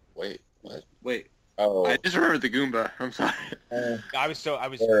 Wait, what? Wait. Oh. I just remembered the Goomba. I'm sorry. I was so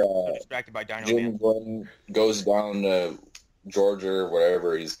distracted by Dino Jim Man. Glenn goes down to Georgia or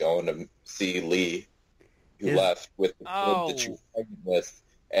wherever he's going to see Lee, who left with the kid that she was pregnant with,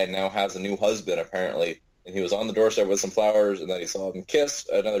 and now has a new husband apparently. And he was on the doorstep with some flowers, and then he saw him kiss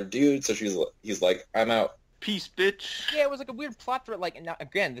another dude. So he's like, "I'm out." Peace, bitch. Yeah, it was like a weird plot thread. Like, now,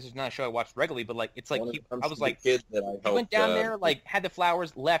 again, this is not a show I watched regularly, but like, it's like I was like, he went down there, like, had the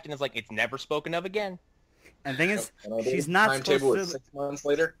flowers, left, and it's like it's never spoken of again. And the thing is, she's not supposed to. 6 months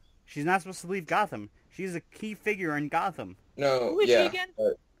later. She's not supposed to leave Gotham. She's a key figure in Gotham. No, Who is she again?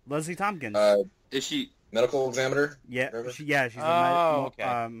 Leslie Tompkins. Is she medical examiner? Yeah, she's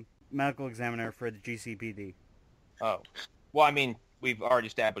a medical examiner for the GCPD. Oh, well, I mean, we've already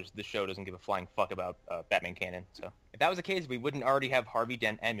established the show doesn't give a flying fuck about Batman canon. So if that was the case, we wouldn't already have Harvey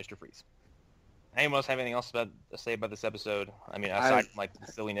Dent and Mr. Freeze. Anyone else have anything else to say about this episode? I mean, aside from like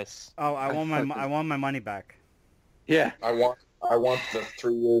the silliness. Oh, I want my money back. Yeah, I want the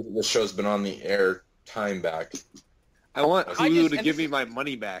 3 years that this show's been on the air time back. I want Hulu to give me my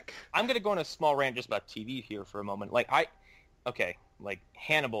money back. I'm gonna go on a small rant just about TV here for a moment. Like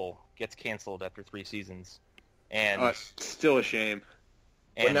Hannibal gets canceled after 3 seasons, and still a shame.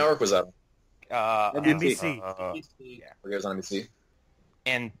 What network was that? NBC. Yeah, it was on NBC.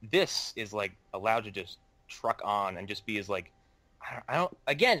 And this is like allowed to just truck on and just be as like, I don't.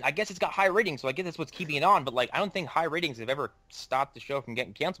 Again, I guess it's got high ratings, so I guess that's what's keeping it on. But like, I don't think high ratings have ever stopped the show from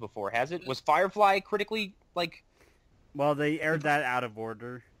getting canceled before, has it? Was Firefly critically like? Well, they aired that out of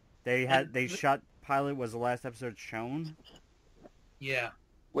order. They shot pilot was the last episode shown. Yeah.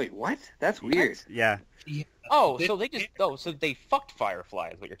 Wait, what? That's weird. Yeah. Oh, so they fucked Firefly,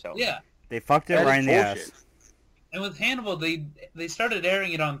 is what you're telling me. Yeah. They fucked it right in the ass. And with Hannibal, they started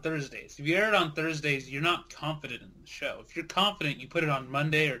airing it on Thursdays. If you air it on Thursdays, you're not confident in the show. If you're confident, you put it on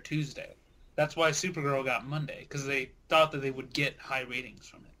Monday or Tuesday. That's why Supergirl got Monday, because they thought that they would get high ratings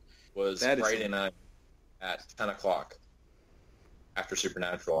from it. Was Friday night at 10 o'clock after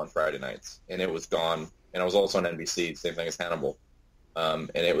Supernatural on Friday nights, and it was gone. And it was also on NBC, same thing as Hannibal. And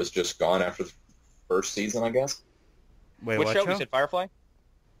it was just gone after the first season, I guess. Wait, what show? You said Firefly?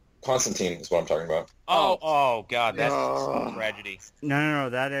 Constantine is what I'm talking about. Oh God, that's a tragedy. No,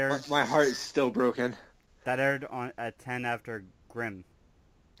 that aired... My heart is still broken. That aired at 10 after Grimm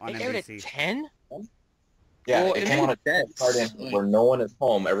on NBC. Aired at 10? Yeah, it came on at 10, where no one is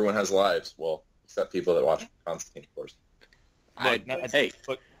home, everyone has lives. Well, except people that watch Constantine, of course.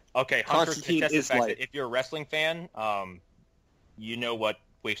 Okay, Hunter can attest the fact that if you're a wrestling fan, you know what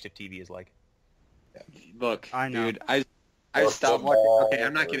waste of TV is like. Yeah. Look, I know. Dude, I stopped watching. Okay,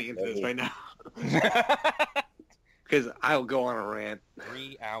 I'm not getting into this right now. Because I'll go on a rant.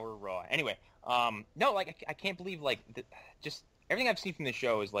 3-hour Raw. Anyway, no, like I can't believe just everything I've seen from this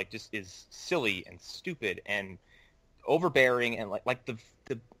show is is silly and stupid and overbearing, and like the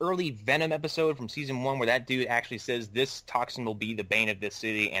early Venom episode from season 1 where that dude actually says this toxin will be the bane of this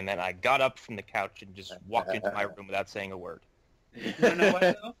city, and then I got up from the couch and just walked into my room without saying a word. You know what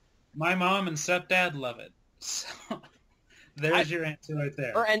though? My mom and stepdad love it. So there's your answer right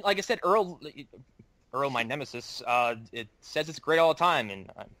there. And like I said, Earl, my nemesis, it says it's great all the time, and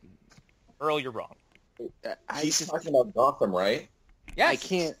Earl, you're wrong. He's talking about Gotham, right? Yes. I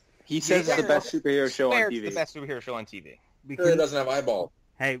can't. He says it's the best superhero show on TV. It's the best superhero show on TV. It doesn't have eyeballs.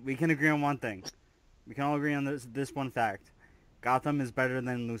 Hey, we can agree on one thing. We can all agree on this one fact. Gotham is better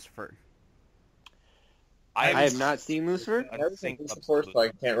than Lucifer. I have not seen Lucifer. I've never seen Lucifer, so I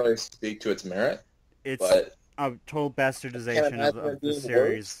can't really speak to its merit. It's a total bastardization of the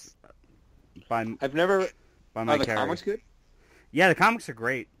series. I've never... By my the comics good? Yeah, the comics are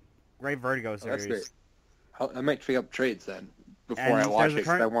great. Great Vertigo series. That's great. I might pick up trades then before I watch it.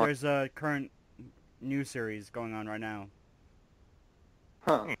 There's a current new series going on right now.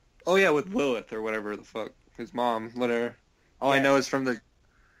 Huh. Oh yeah, with Lilith or whatever the fuck. His mom, whatever. All I know is from the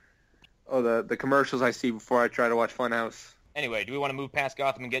commercials I see before I try to watch Funhouse. Anyway, do we want to move past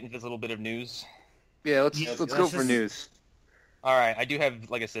Gotham and get into this little bit of news? Yeah, let's go for news. All right, I do have,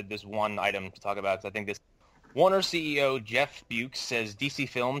 like I said, this one item to talk about, because I think this... Warner CEO Jeff Bewkes says DC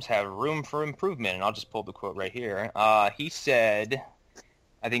films have room for improvement, and I'll just pull the quote right here. He said,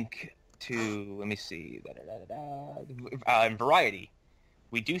 I think let me see, in Variety,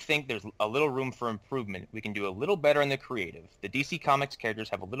 we do think there's a little room for improvement. We can do a little better in the creative. The DC Comics characters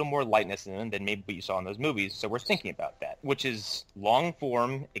have a little more lightness in them than maybe what you saw in those movies, so we're thinking about that, which is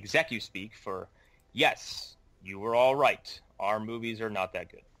long-form executive speak for, yes, you were all right. Our movies are not that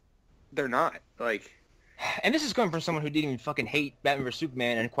good. They're not. And this is coming from someone who didn't even fucking hate Batman vs.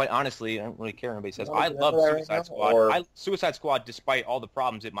 Superman, and quite honestly, I don't really care what anybody says. I love Suicide Squad. Suicide Squad, despite all the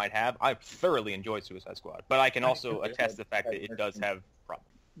problems it might have, I thoroughly enjoyed Suicide Squad. But I can also attest the fact that it does have problems.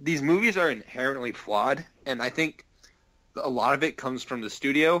 These movies are inherently flawed, and I think a lot of it comes from the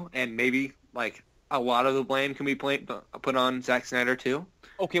studio, and maybe, a lot of the blame can be put on Zack Snyder, too.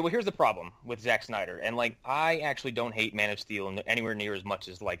 Okay, well, here's the problem with Zack Snyder. And, I actually don't hate Man of Steel anywhere near as much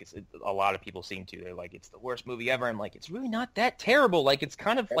as, a lot of people seem to. They're like, it's the worst movie ever. I'm like, it's really not that terrible. It's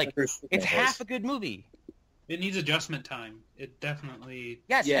kind of, it's half a good movie. It needs adjustment time. It definitely...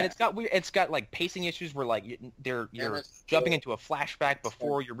 Yes, yeah. And it's got pacing issues where, you're jumping into a flashback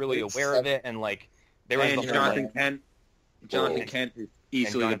before you're really aware of it, and, there was Jonathan Kent is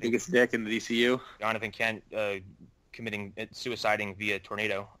easily the biggest dick in the DCU. Jonathan Kent suiciding via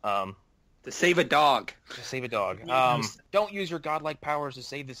tornado. To save a dog. Don't use your godlike powers to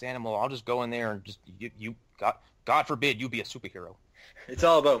save this animal. I'll just go in there and just God forbid you be a superhero. It's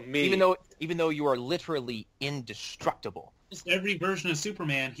all about me. Even though you are literally indestructible. Just every version of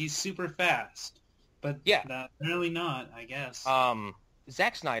Superman, he's super fast. But yeah, apparently not, I guess.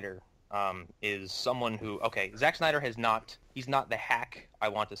 Zack Snyder is someone who Zack Snyder he's not the hack I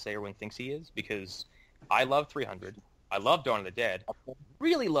want to say everyone thinks he is, because I love 300. I love Dawn of the Dead.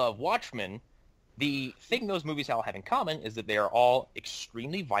 Really love Watchmen. The thing those movies all have in common is that they are all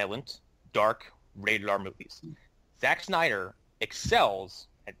extremely violent, dark, rated R movies. Zack Snyder excels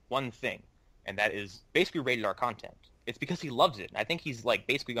at one thing, and that is basically rated R content. It's because he loves it. And I think he's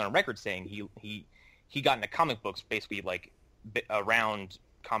basically on record saying he got into comic books basically around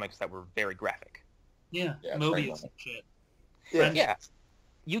comics that were very graphic. Yeah movies and shit. Yeah.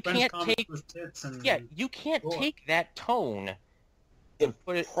 You can't take that tone and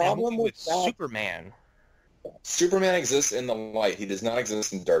put it with Superman. Superman exists in the light. He does not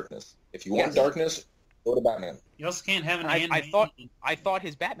exist in darkness. If you want darkness, Go to Batman. You also can't have an I thought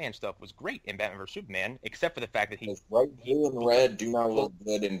his Batman stuff was great in Batman vs Superman, except for the fact that he white, blue, and red do not look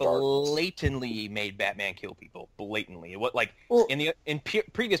good in darkness. Blatantly made Batman kill people. Blatantly, in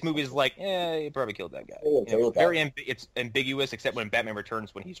previous movies, he probably killed that guy. It's ambiguous, except when Batman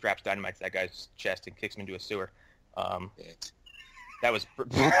Returns, when he straps dynamite to that guy's chest and kicks him into a sewer. That was.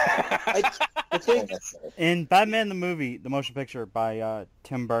 In Batman the movie, the motion picture by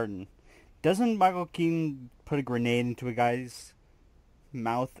Tim Burton, doesn't Michael Keaton put a grenade into a guy's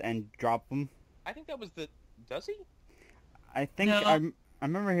mouth and drop him? I think that was the. Does he? I think I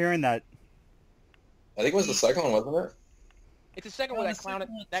remember hearing that. I think it was the second one, wasn't it? It's the second one.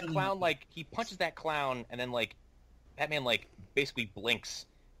 That clown, he punches that clown, and then Batman basically blinks,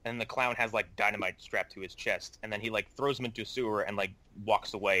 and the clown has dynamite strapped to his chest, and then he throws him into a sewer and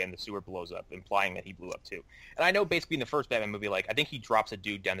walks away, and the sewer blows up, implying that he blew up too. And I know basically in the first Batman movie, I think he drops a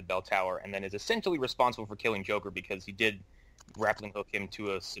dude down the bell tower, and then is essentially responsible for killing Joker because he did grappling hook him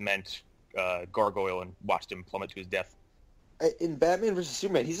to a cement gargoyle and watched him plummet to his death. In Batman vs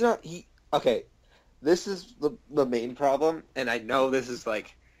Superman, okay. This is the main problem, and I know this is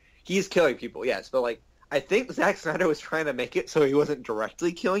he's killing people, yes, but I think Zack Snyder was trying to make it so he wasn't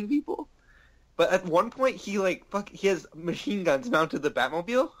directly killing people. But at one point, he has machine guns mounted to the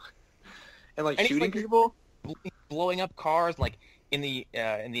Batmobile, and shooting people, blowing up cars. In the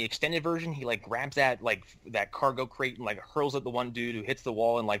extended version, he grabs that cargo crate and hurls at the one dude who hits the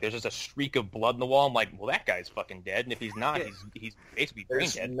wall, and there's just a streak of blood in the wall. I'm like, well, that guy's fucking dead, and if he's not, he's basically brain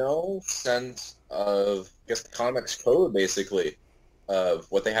dead. There's no sense of, I guess, the comics code basically of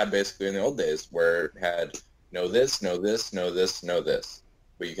what they had basically in the old days, where it had know this, know this, know this, know this,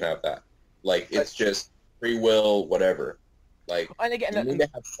 but you can have that. It's just free will, whatever. And again, you need to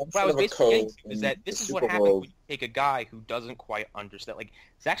have some what I was basically getting to is that this is what happens when you take a guy who doesn't quite understand.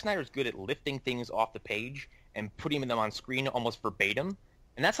 Zack Snyder's good at lifting things off the page and putting them on screen almost verbatim,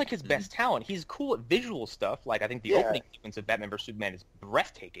 and that's his best talent. He's cool at visual stuff. I think the opening sequence of Batman vs Superman is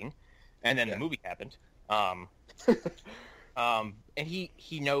breathtaking, and then the movie happened. And he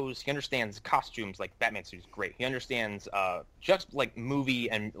understands costumes. Batman suit is great. He understands just movie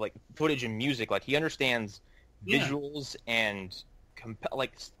and footage and music. He understands visuals and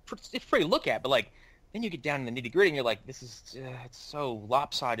it's pretty to look at. But then you get down in the nitty gritty and you're this is it's so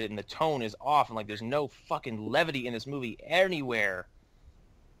lopsided and the tone is off and there's no fucking levity in this movie anywhere.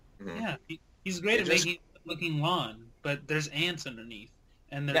 Mm-hmm. Yeah, he's great at making it looking lawn, but there's ants underneath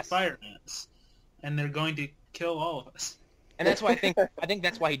and they're fire ants and they're going to kill all of us. And that's why I think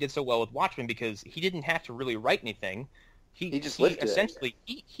that's why he did so well with Watchmen, because he didn't have to really write anything. He essentially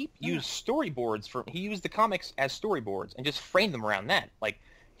used storyboards he used the comics as storyboards and just framed them around that.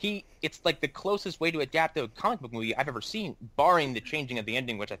 It's the closest way to adapt a comic book movie I've ever seen, barring the changing of the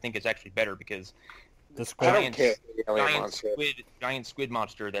ending, which I think is actually better because the giant squid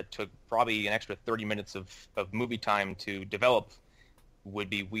monster that took probably an extra 30 minutes of movie time to develop would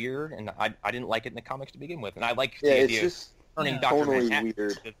be weird, and I didn't like it in the comics to begin with, and I like the idea of turning Dr. Manhattan to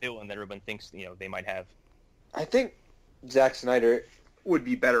the villain that everyone thinks they might have. I think Zack Snyder would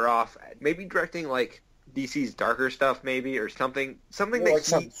be better off maybe directing DC's darker stuff, maybe, or something something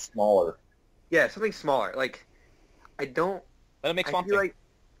smaller. Yeah, something smaller. I don't. Let him make fun.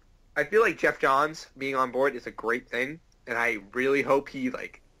 I feel like Jeff Johns being on board is a great thing, and I really hope he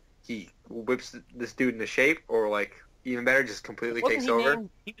whips this dude into shape, or even better, just completely takes over.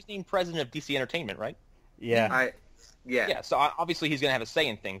 He was named president of DC Entertainment, right? Yeah. Yeah, so obviously he's going to have a say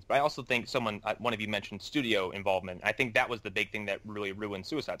in things, but I also think one of you mentioned studio involvement. I think that was the big thing that really ruined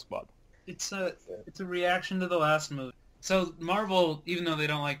Suicide Squad. It's a reaction to the last movie. So Marvel, even though they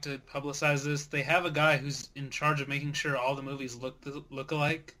don't like to publicize this, they have a guy who's in charge of making sure all the movies look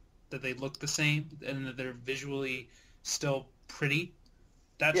alike, that they look the same, and that they're visually still pretty.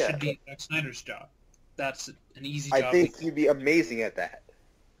 That should be Zack Snyder's job. That's an easy job. I think he'd be amazing at that.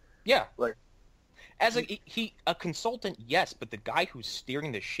 Yeah. As a consultant, yes, but the guy who's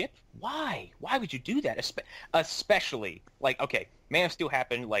steering the ship, why? Why would you do that? Especially okay, Man of Steel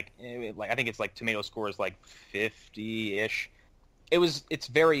happened. I think it's tomato score is 50-ish. It's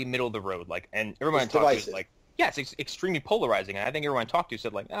very middle of the road. And everyone I talked to is it's extremely polarizing. And I think everyone I talked to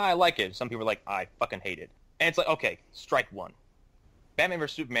said I like it. Some people are I fucking hate it. And it's okay, strike one. Batman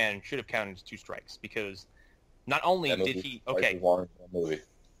vs Superman should have counted as 2 strikes because not only did he movie.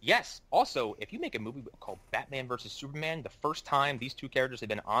 Yes. Also, if you make a movie called Batman vs. Superman, the first time these two characters have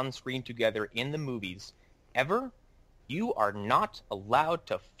been on screen together in the movies ever, you are not allowed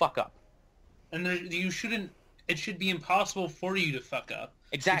to fuck up. And you shouldn't. It should be impossible for you to fuck up.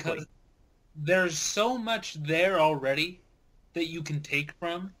 Exactly. There's so much there already that you can take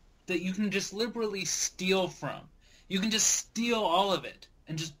from that you can just liberally steal from. You can just steal all of it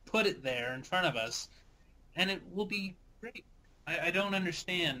and just put it there in front of us, and it will be great. I don't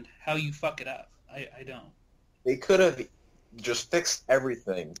understand how you fuck it up. I don't. They could have just fixed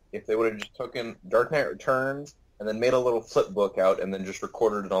everything if they would have just taken Dark Knight Returns and then made a little flip book out and then just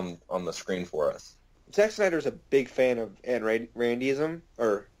recorded it on the screen for us. Zack Snyder's a big fan of Ayn Randyism,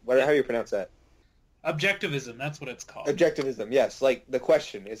 or whatever, how you pronounce that? Objectivism, that's what it's called. Objectivism, yes. Like, The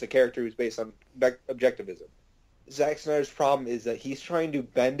Question is a character who's based on objectivism. Zack Snyder's problem is that he's trying to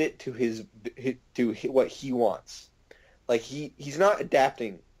bend it to what he wants. Like, he's not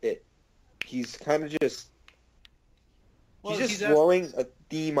adapting it. He's kind of just... He's just throwing a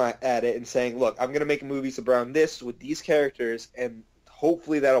theme at it and saying, look, I'm going to make movies around this with these characters, and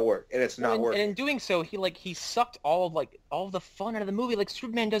hopefully that'll work. And it's not working. And in doing so, he sucked all of the fun out of the movie. Like,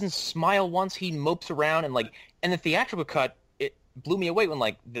 Superman doesn't smile once. He mopes around, and the theatrical cut, it blew me away when,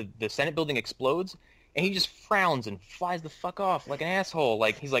 like, the Senate building explodes, and he just frowns and flies the fuck off like an asshole.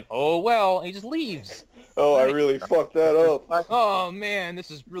 Like, he's like, oh, well, and he just leaves. Oh, I really fucked that up. Oh, man,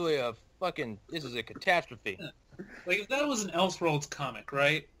 this is a catastrophe. Like, if that was an Elseworlds comic,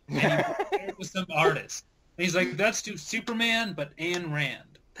 right? And he paired with some artist. And he's like, let's do Superman, but Ayn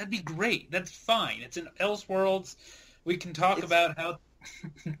Rand. That'd be great. That's fine. It's in Elseworlds. We can talk about how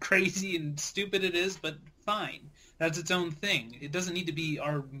crazy and stupid it is, but fine. That's its own thing. It doesn't need to be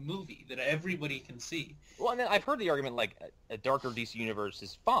our movie that everybody can see. Well, and then I've heard the argument, like, a darker DC universe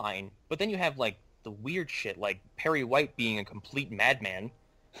is fine, but then you have, like, the weird shit, like Perry White being a complete madman.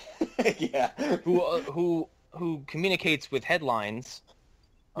 Yeah. Who communicates with headlines.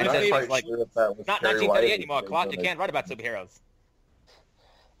 I'm not quite like, sure if that was not Perry 1938 White anymore, Clark. You can't write about superheroes.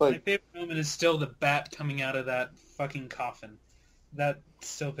 My favorite moment is still the bat coming out of that fucking coffin. That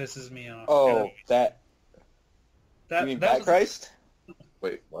still pisses me off. Oh, that you mean Bat-Christ?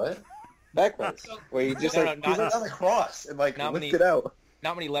 Wait, what? Bat-Christ. Where he just he's on the cross and like lifted out.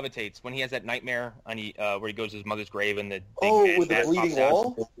 Not when he levitates. When he has that nightmare on where he goes to his mother's grave and the big with the bleeding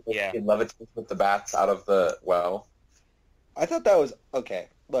wall. Yeah, he levitates with the bats out of the well. I thought that was okay.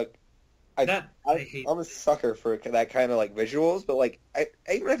 Look, I'm a sucker for that kind of like visuals, but like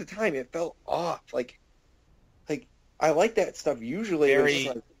even at the time it felt off. Like I like that stuff usually.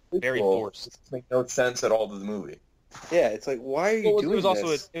 Very forced. It makes no sense at all to the movie. Yeah, it's like, why are you doing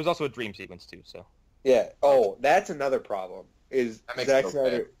this? It was also a dream sequence too. So yeah. Oh, that's another problem. Is Zack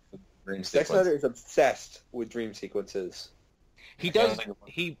Snyder? Zack Snyder is obsessed with dream sequences. He does.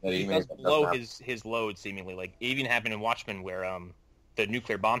 He does blow his load seemingly. Like it even happened in Watchmen where the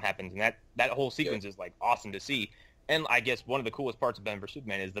nuclear bomb happens, and that whole sequence is like awesome to see. And I guess one of the coolest parts of Batman vs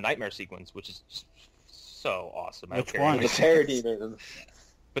Superman is the nightmare sequence, which is just so awesome. Which one? The terror demon.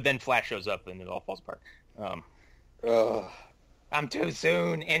 But then Flash shows up and it all falls apart. I'm too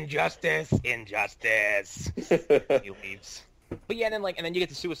soon. Injustice. He leaves. But yeah, and then you get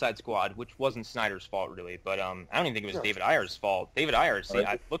the Suicide Squad, which wasn't Snyder's fault really, but I don't even think it was David Ayer's fault. David Ayer,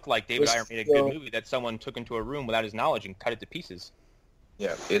 it looked like David Ayer made a good movie that someone took into a room without his knowledge and cut it to pieces.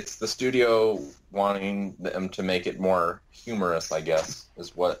 Yeah, it's the studio wanting them to make it more humorous, I guess,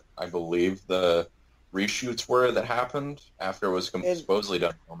 is what I believe the reshoots were that happened after it was supposedly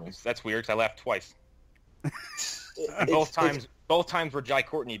done filming. That's weird, because I laughed twice. Both times were Jai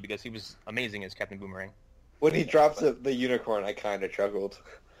Courtney because he was amazing as Captain Boomerang. When he drops the unicorn, I kind of chuckled.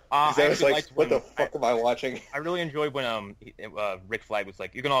 I was like, what the fuck am I watching? I really enjoyed when Rick Flag was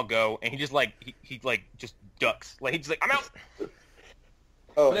like, you can all go, and he just he just ducks. Like he's just like, I'm out.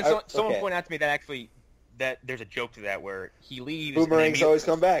 Oh, but then someone pointed out to me that there's a joke to that where he leaves. Boomerangs always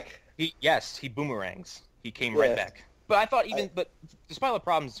come back. He boomerangs. He came right back. But I thought but despite all the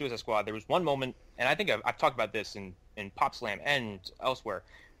problems in Suicide Squad, there was one moment, and I think I've talked about this in Pop Slam and elsewhere.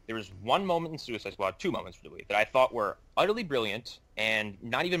 There was one moment in Suicide Squad, two moments really, that I thought were utterly brilliant, and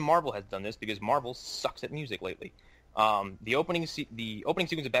not even Marvel has done this because Marvel sucks at music lately. The opening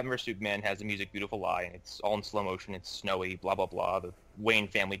sequence of Batman vs Superman has the music "Beautiful Lie," and it's all in slow motion. It's snowy, blah blah blah. The Wayne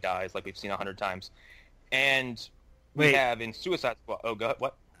family dies, like we've seen 100 times, and we have in Suicide Squad. Oh, go ahead.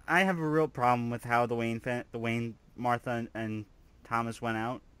 What? I have a real problem with how the Wayne, Martha, and Thomas went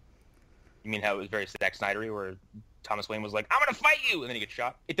out. You mean how it was very Zack Snydery, where Thomas Wayne was like, "I'm gonna fight you," and then he gets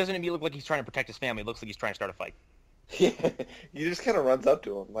shot. It doesn't even look like he's trying to protect his family. It looks like he's trying to start a fight. Yeah, he just kind of runs up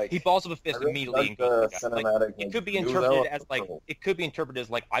to him like he balls up a fist immediately and goes. Like, it could be interpreted as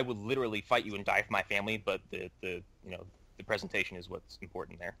like I would literally fight you and die for my family, but the presentation is what's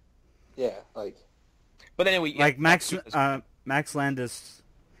important there. Yeah, like. But anyway, like Max Landis.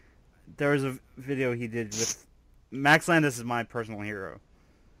 There was a video he did with Max Landis is my personal hero.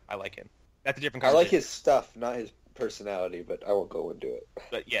 I like him. That's a different conversation. I like his stuff, not his personality, but I won't go into it.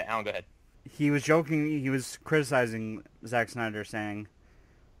 But yeah, Alan, go ahead. He was joking. He was criticizing Zack Snyder, saying,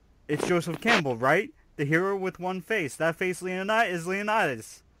 "It's Joseph Campbell, right? The hero with one face. That face is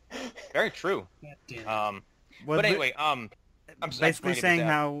Leonidas." Very true. But anyway, I'm basically saying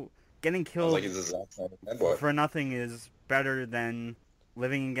how getting killed like for nothing is better than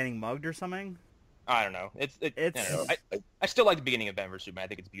living and getting mugged or something. I don't know. I still like the beginning of Batman vs Superman. I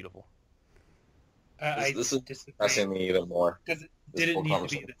think it's beautiful. This is pressing me even more. Because it didn't need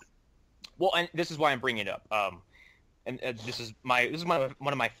to be this. Well, and this is why I'm bringing it up. This is one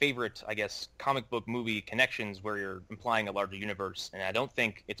of my favorite, I guess, comic book movie connections where you're implying a larger universe, and I don't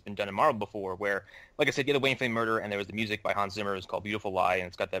think it's been done in Marvel before. Where, like I said, you had the Wayne Family Murder, and there was the music by Hans Zimmer. It's called "Beautiful Lie," and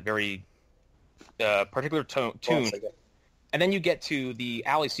it's got that very particular tune. And then you get to the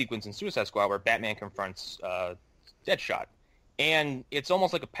alley sequence in Suicide Squad where Batman confronts Deadshot, and it's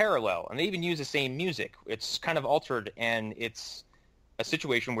almost like a parallel. And they even use the same music. It's kind of altered, and it's a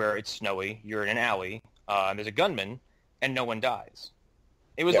situation where it's snowy. You're in an alley, and there's a gunman. And no one dies.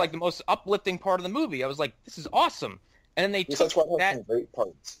 It was like the most uplifting part of the movie. I was like, "This is awesome!" And then they took that. Great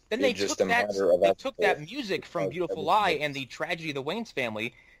parts. Then they took that music from "Beautiful Lie" and the tragedy of the Wayne's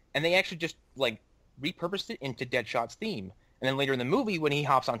family, and they actually just like repurposed it into Deadshot's theme. And then later in the movie, when he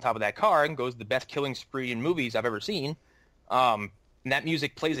hops on top of that car and goes the best killing spree in movies I've ever seen, and that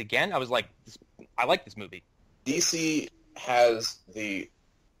music plays again, I was like, "I like this movie." DC has the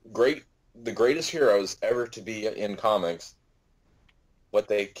greatest heroes ever to be in comics, but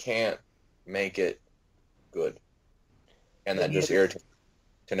they can't make it good, and that just irritates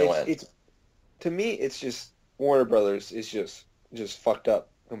to no end. To me, it's just Warner Brothers is just fucked up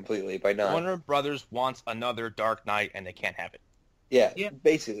completely by not. Warner Brothers wants another Dark Knight, and they can't have it. Yeah.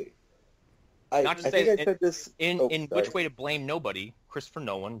 Basically. Not to say I said this in which way to blame nobody. Christopher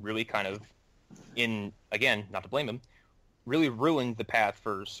Nolan really kind of, again, not to blame him, really ruined the path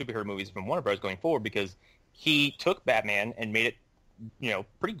for superhero movies from Warner Bros. Going forward because he took Batman and made it,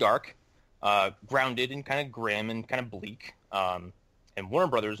 pretty dark, grounded and kind of grim and kind of bleak. And Warner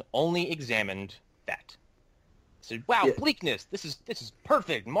Brothers only examined that. Said, "Wow, bleakness! This is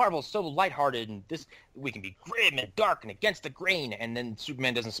perfect. Marvel's so lighthearted, and we can be grim and dark and against the grain." And then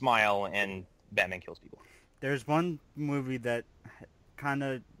Superman doesn't smile, and Batman kills people. There's one movie that kind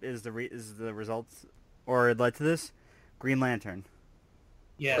of is the results, or it led to this. Green Lantern.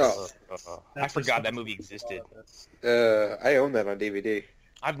 Yes. I forgot that movie existed. I own that on DVD.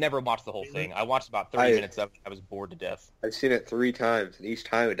 I've never watched the whole thing. I watched about 30 minutes of it. I was bored to death. I've seen it 3 times, and each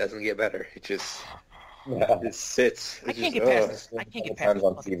time it doesn't get better. It just sits. I can't get past this. I can't get past this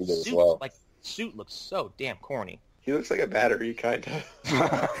on TV as well. Like, suit looks so damn corny. He looks like a battery, kind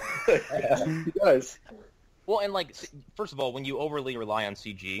of. He does. Well, and like, first of all, when you overly rely on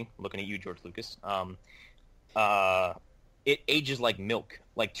CG, looking at you, George Lucas, it ages like milk.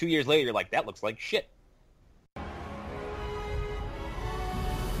 Like 2 years later, you're like, that looks like shit.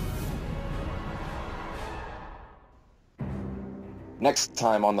 Next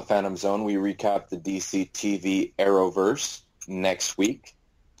time on the Phantom Zone, we recap the DC TV Arrowverse next week.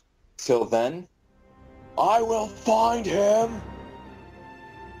 Till then, I will find him!